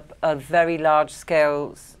develop a very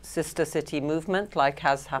large-scale sister city movement like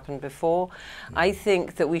has happened before. I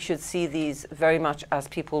think that we should see these very much as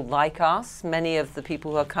people like us. Many of the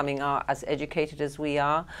people who are coming are as educated as we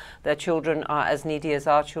are. Their children are as needy as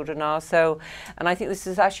our children are. So, and I think this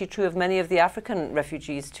is actually true of many of the African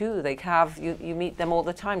refugees too. They have, you meet them all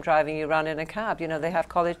the time driving you around in a cab. You know, they have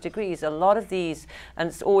college degrees. A lot of these, and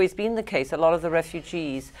it's always been the case, a lot of the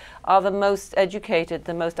refugees are the most educated,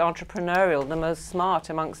 the most entrepreneurial, the most smart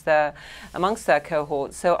amongst their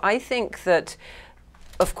cohorts. So I think that,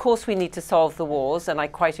 of course, we need to solve the wars, and I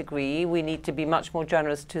quite agree. We need to be much more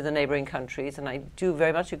generous to the neighboring countries, and I do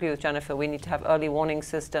very much agree with Jennifer. We need to have early warning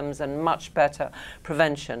systems and much better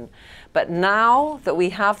prevention. But now that we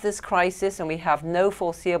have this crisis and we have no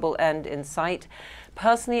foreseeable end in sight,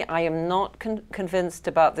 personally, I am not convinced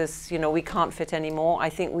about this, you know, we can't fit anymore. I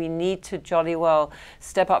think we need to jolly well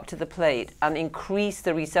step up to the plate and increase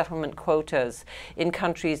the resettlement quotas in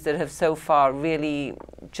countries that have so far really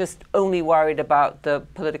just only worried about the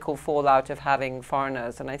political fallout of having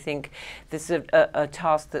foreigners. And I think this is a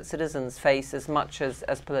task that citizens face as much as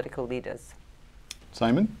political leaders.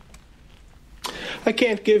 Simon? I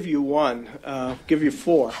can't give you one, give you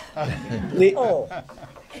 4.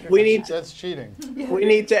 That's cheating. We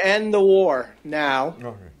need to end the war now.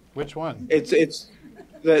 Okay. Which one? It's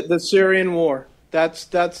the Syrian war. That's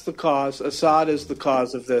the cause. Assad is the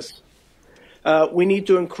cause of this. We need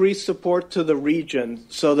to increase support to the region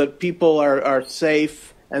so that people are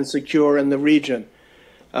safe and secure in the region.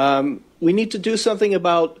 We need to do something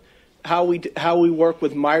about how we work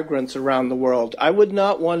with migrants around the world. I would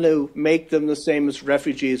not want to make them the same as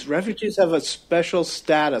refugees. Refugees have a special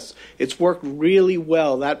status. It's worked really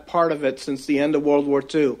well, that part of it, since the end of World War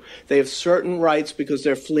II. They have certain rights because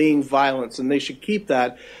they're fleeing violence, and they should keep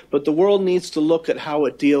that. But the world needs to look at how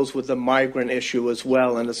it deals with the migrant issue as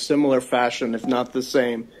well in a similar fashion, if not the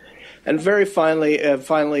same. And very finally,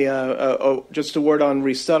 just a word on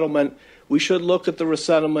resettlement. We should look at the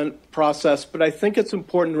resettlement process, but I think it's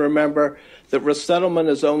important to remember that resettlement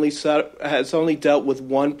has only dealt with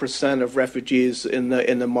 1% of refugees in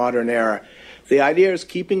the modern era. The idea is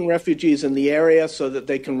keeping refugees in the area so that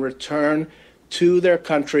they can return to their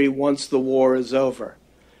country once the war is over.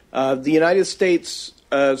 The United States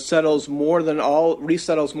resettles more than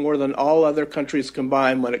all other countries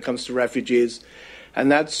combined when it comes to refugees. And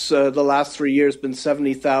that's the last 3 years been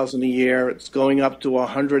 70,000 a year. It's going up to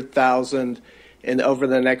 100,000 over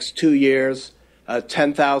the next 2 years.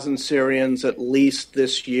 10,000 Syrians at least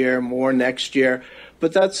this year, more next year.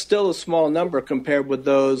 But that's still a small number compared with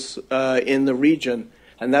those in the region.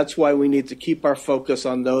 And that's why we need to keep our focus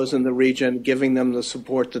on those in the region, giving them the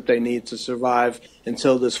support that they need to survive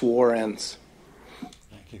until this war ends.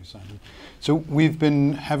 Thank you, Simon. So we've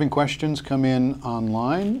been having questions come in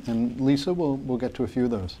online, and Lisa, we'll get to a few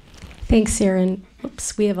of those. Thanks, Aaron.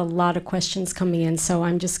 Oops, we have a lot of questions coming in, so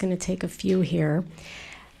I'm just going to take a few here.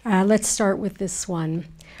 Let's start with this one.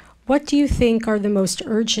 What do you think are the most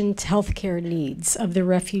urgent healthcare needs of the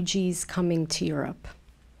refugees coming to Europe?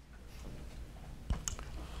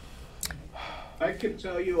 I can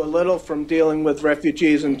tell you a little from dealing with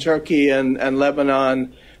refugees in Turkey and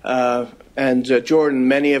Lebanon and Jordan,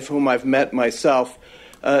 many of whom I've met myself.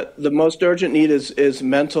 The most urgent need is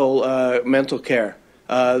mental care.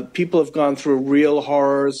 People have gone through real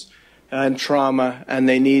horrors and trauma, and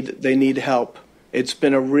they need help. It's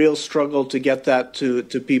been a real struggle to get that to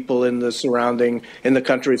people in the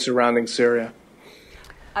country surrounding Syria.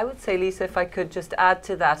 I would say, Lisa, if I could just add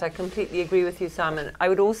to that, I completely agree with you, Simon. I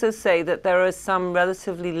would also say that there are some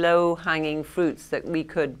relatively low-hanging fruits that we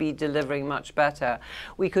could be delivering much better.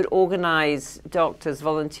 We could organize doctors,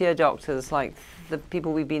 volunteer doctors, like the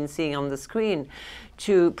people we've been seeing on the screen,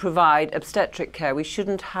 to provide obstetric care. We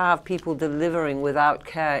shouldn't have people delivering without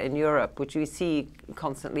care in Europe, which we see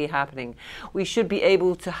constantly happening. We should be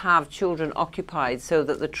able to have children occupied so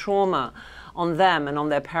that the trauma on them and on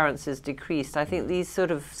their parents is decreased. I think these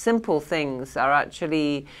sort of simple things are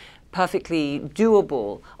actually perfectly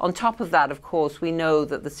doable. On top of that, of course, we know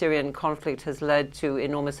that the Syrian conflict has led to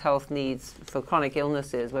enormous health needs for chronic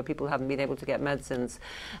illnesses where people haven't been able to get medicines.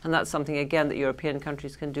 And that's something, again, that European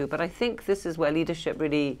countries can do. But I think this is where leadership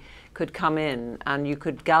really could come in, and you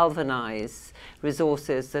could galvanize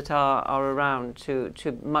resources that are around to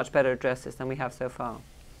much better address this than we have so far.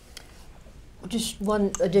 Just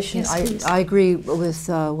one addition. Yes, I agree with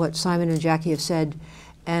what Simon and Jackie have said,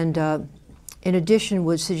 and in addition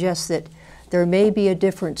would suggest that there may be a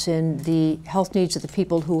difference in the health needs of the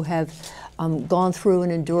people who have gone through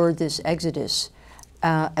and endured this exodus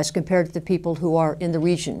as compared to the people who are in the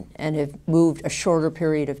region and have moved a shorter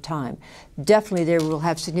period of time. Definitely they will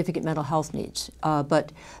have significant mental health needs,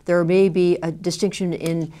 but there may be a distinction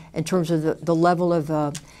in terms of the level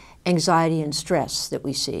of anxiety and stress that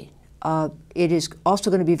we see. It is also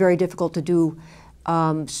going to be very difficult to do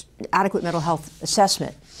adequate mental health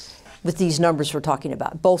assessment with these numbers we're talking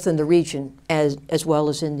about, both in the region as well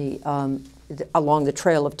as in along the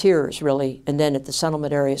Trail of Tears, really, and then at the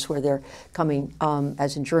settlement areas where they're coming,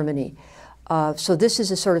 as in Germany. So this is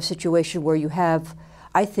a sort of situation where you have,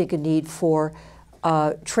 I think, a need for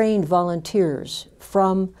trained volunteers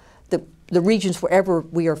from the regions wherever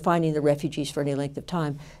we are finding the refugees for any length of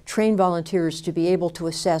time, trained volunteers to be able to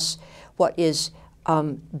assess what is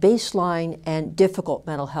baseline and difficult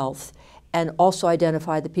mental health, and also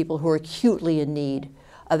identify the people who are acutely in need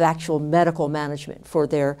of actual medical management for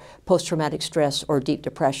their post-traumatic stress or deep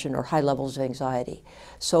depression or high levels of anxiety.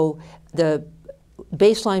 So the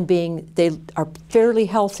baseline being they are fairly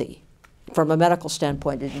healthy from a medical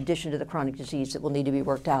standpoint, in addition to the chronic disease that will need to be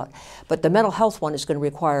worked out. But the mental health one is going to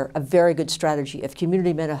require a very good strategy of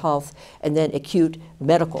community mental health and then acute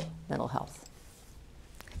medical mental health.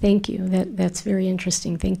 Thank you. That's very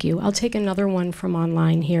interesting. Thank you. I'll take another one from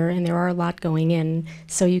online here, and there are a lot going in,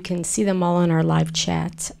 so you can see them all in our live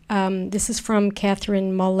chat. This is from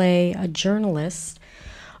Catherine Mollet, a journalist.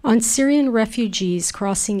 On Syrian refugees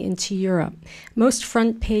crossing into Europe, most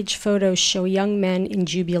front-page photos show young men in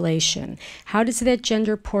jubilation. How does that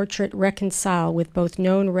gender portrait reconcile with both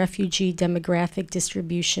known refugee demographic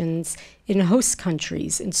distributions in host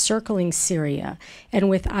countries encircling Syria and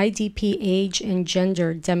with IDP age and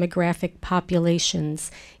gender demographic populations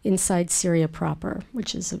inside Syria proper?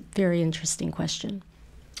 Which is a very interesting question.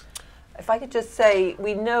 If I could just say,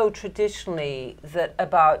 we know traditionally that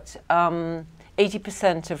about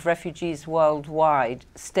 80% of refugees worldwide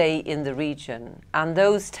stay in the region, and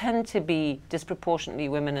those tend to be disproportionately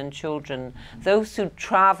women and children. Those who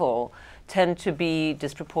travel tend to be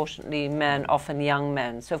disproportionately men, often young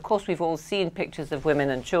men. So of course we've all seen pictures of women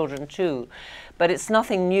and children too, but it's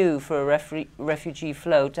nothing new for a refugee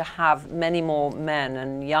flow to have many more men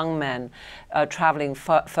and young men traveling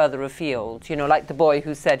further afield. You know, like the boy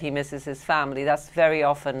who said he misses his family. That's very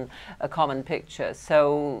often a common picture.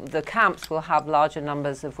 So the camps will have larger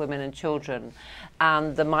numbers of women and children,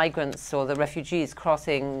 and the migrants or the refugees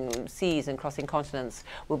crossing seas and crossing continents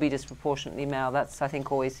will be disproportionately male. That's, I think,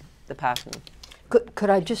 always the pattern. Could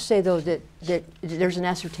I just say, though, that there's an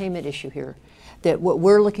ascertainment issue here? That what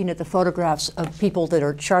we're looking at the photographs of people that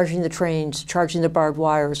are charging the trains, charging the barbed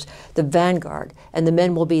wires, the vanguard, and the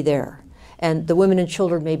men will be there. And the women and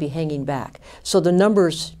children may be hanging back. So the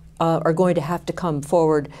numbers are going to have to come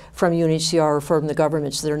forward from UNHCR or from the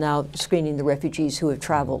governments that are now screening the refugees who have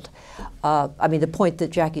traveled. I mean, the point that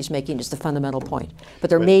Jackie's making is the fundamental point. But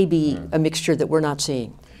there may be a mixture that we're not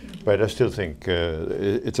seeing. But I still think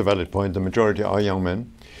it's a valid point. The majority are young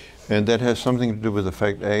men. And that has something to do with the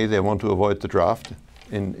fact, A, they want to avoid the draft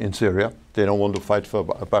in Syria. They don't want to fight for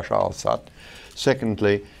Bashar al-Assad.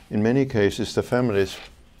 Secondly, in many cases, the families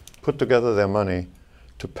put together their money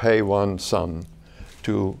to pay one son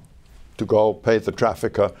to go pay the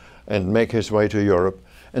trafficker and make his way to Europe.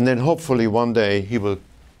 And then hopefully one day he will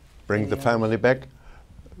bring the family back.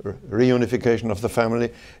 Reunification of the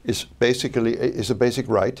family is a basic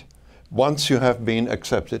right. Once you have been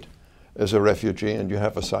accepted as a refugee and you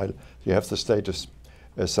have asylum, you have the status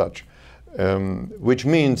as such. Which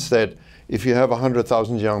means that if you have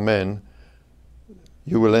 100,000 young men,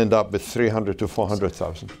 you will end up with 300 to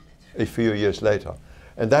 400,000 a few years later.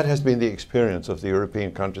 And that has been the experience of the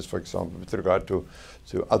European countries, for example, with regard to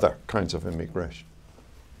other kinds of immigration.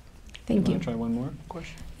 Thank you. Want to try one more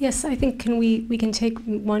question? Yes, I think we can take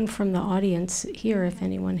one from the audience here if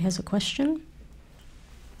anyone has a question.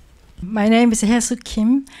 My name is Haesu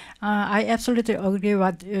Kim. I absolutely agree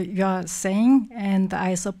what you are saying, and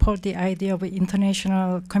I support the idea of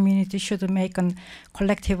international community should make a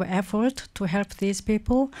collective effort to help these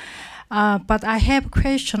people. But I have a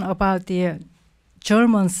question about the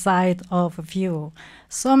German side of view.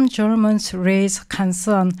 Some Germans raise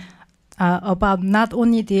concern about not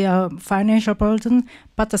only the financial burden,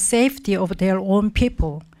 but the safety of their own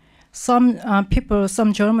people. Some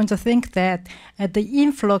Germans think that the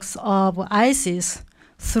influx of ISIS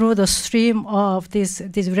through the stream of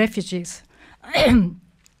these refugees, and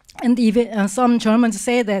even some Germans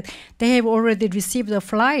say that they have already received a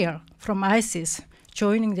flyer from ISIS,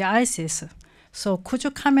 joining the ISIS. So could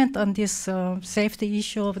you comment on this safety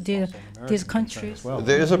issue of these countries? Well.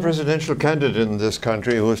 There is a presidential candidate in this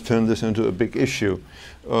country who has turned this into a big issue.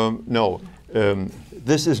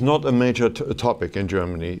 This is not a major topic in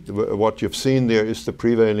Germany. What you've seen there is the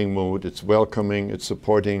prevailing mood. It's welcoming, it's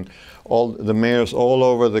supporting all the mayors all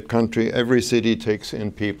over the country. Every city takes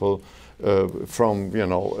in people from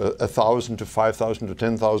 1,000 to 5,000 to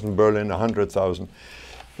 10,000, Berlin 100,000.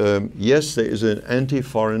 Yes, there is an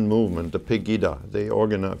anti-foreign movement, the Pegida. They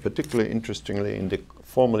organize, particularly interestingly, in the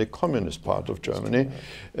formerly communist part of Germany.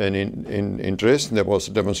 And in Dresden, there was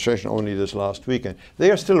a demonstration only this last weekend. They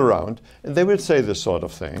are still around, and they will say this sort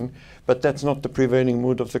of thing, but that's not the prevailing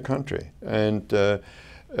mood of the country. And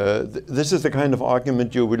this is the kind of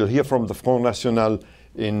argument you will hear from the Front National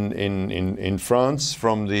in France,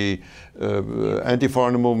 from the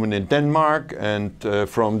anti-foreign movement in Denmark, and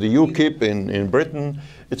from the UKIP in Britain.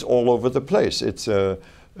 It's all over the place.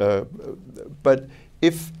 But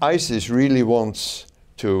if ISIS really wants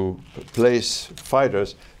to place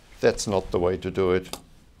fighters, that's not the way to do it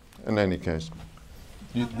in any case.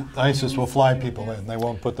 ISIS will fly people in. They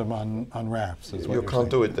won't put them on rafts. You can't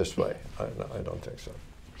do it this way. I don't think so.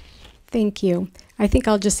 Thank you. I think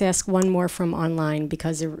I'll just ask one more from online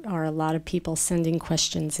because there are a lot of people sending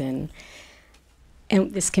questions in.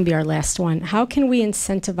 And this can be our last one. How can we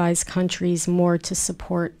incentivize countries more to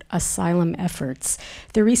support asylum efforts?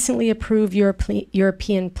 The recently approved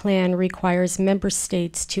European plan requires member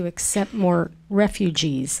states to accept more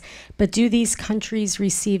refugees, but do these countries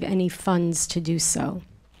receive any funds to do so?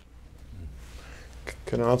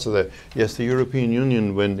 Can I answer that? Yes, the European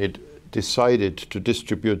Union, when it decided to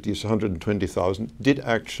distribute these 120,000, did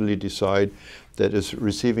actually decide that a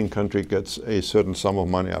receiving country gets a certain sum of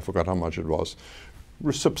money, I forgot how much it was,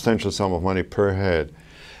 a substantial sum of money per head.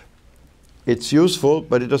 It's useful,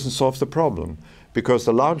 but it doesn't solve the problem, because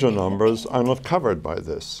the larger numbers are not covered by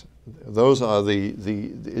this. Those are the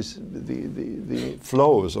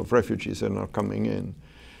flows of refugees that are coming in.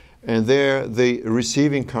 And there, the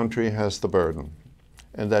receiving country has the burden,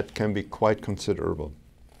 and that can be quite considerable.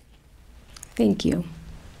 Thank you.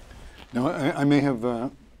 Now, I may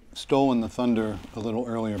have stolen the thunder a little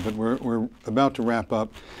earlier, but we're about to wrap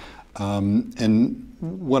up. And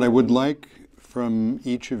what I would like from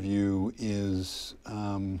each of you is,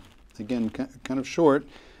 again, kind of short,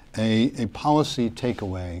 a policy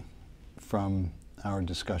takeaway from our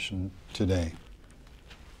discussion today.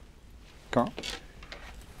 Carl?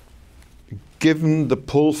 Given the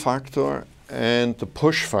pull factor and the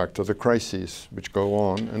push factor, the crises which go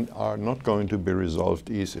on and are not going to be resolved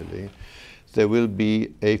easily, there will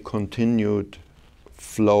be a continued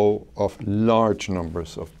flow of large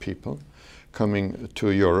numbers of people coming to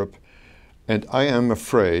Europe. And I am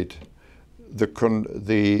afraid the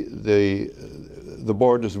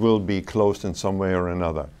borders will be closed in some way or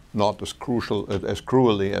another, not as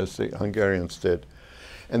cruelly as the Hungarians did.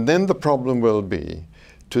 And then the problem will be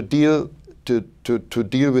to deal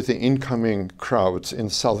with the incoming crowds in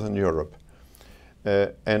Southern Europe.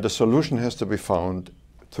 And a solution has to be found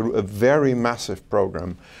through a very massive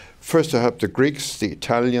program. First to help the Greeks, the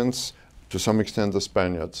Italians, to some extent the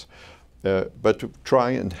Spaniards, but to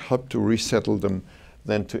try and help to resettle them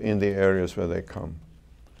then in the areas where they come.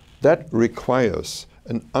 That requires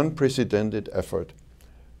an unprecedented effort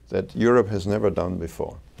that Europe has never done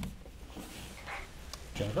before.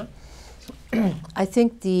 Jennifer? I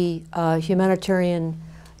think the humanitarian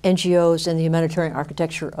NGOs and the humanitarian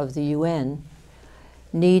architecture of the UN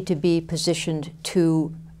need to be positioned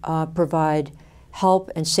to provide help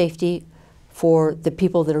and safety for the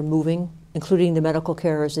people that are moving, including the medical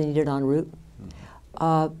care as they need it en route,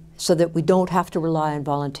 so that we don't have to rely on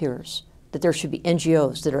volunteers, that there should be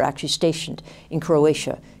NGOs that are actually stationed in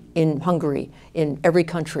Croatia, in Hungary, in every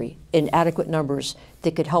country, in adequate numbers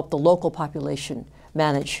that could help the local population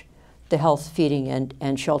manage the health, feeding,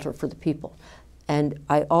 and shelter for the people. And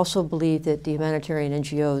I also believe that the humanitarian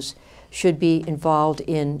NGOs should be involved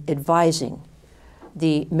in advising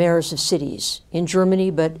the mayors of cities in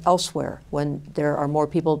Germany, but elsewhere, when there are more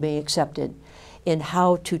people being accepted, in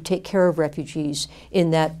how to take care of refugees in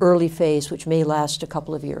that early phase, which may last a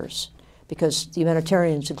couple of years. Because the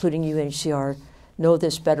humanitarians, including UNHCR, know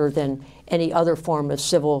this better than any other form of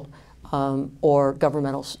civil or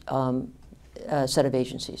governmental set of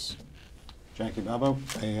agencies. Jackie Babo,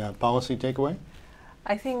 a policy takeaway?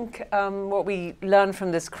 I think what we learn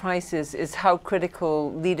from this crisis is how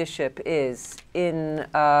critical leadership is in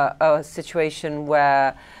a situation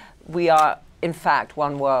where we are, in fact,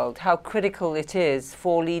 one world. How critical it is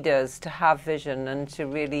for leaders to have vision and to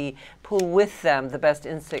really pull with them the best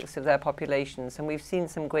instincts of their populations. And we've seen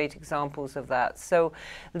some great examples of that. So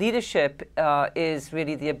leadership is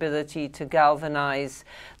really the ability to galvanize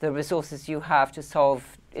the resources you have to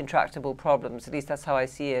solve intractable problems. At least that's how I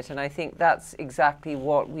see it. And I think that's exactly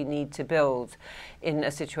what we need to build in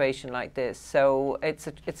a situation like this. So it's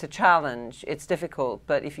a challenge, it's difficult,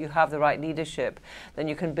 but if you have the right leadership, then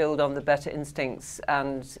you can build on the better instincts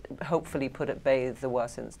and hopefully put at bay the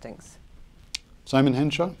worse instincts. Simon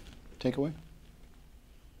Henshaw, takeaway?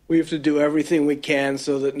 We have to do everything we can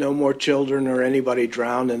so that no more children or anybody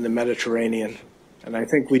drown in the Mediterranean. And I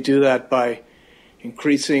think we do that by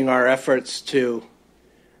increasing our efforts to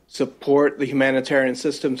support the humanitarian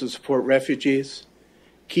system to support refugees,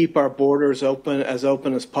 keep our borders open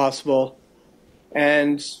as possible,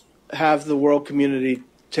 and have the world community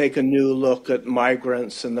take a new look at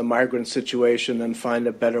migrants and the migrant situation and find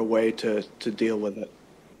a better way to deal with it.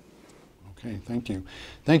 Okay, thank you.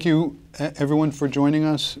 Thank you, everyone, for joining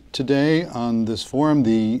us today on this forum.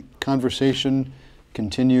 The conversation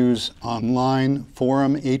continues online,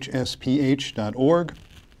 forumhsph.org.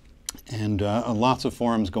 And lots of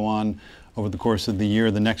forums go on over the course of the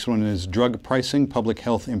year. The next one is Drug Pricing, Public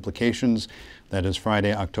Health Implications. That is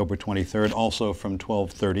Friday, October 23rd, also from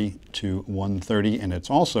 12:30 to 1:30. And it's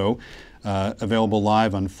also available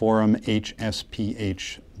live on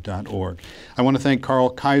forumhsph.org. I want to thank Carl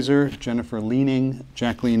Kaiser, Jennifer Leaning,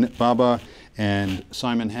 Jacqueline Baba, and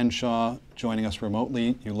Simon Henshaw joining us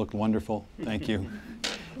remotely. You look wonderful. Thank you.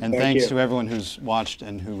 And thanks to everyone who's watched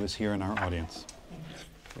and who was here in our audience.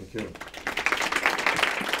 Thank you.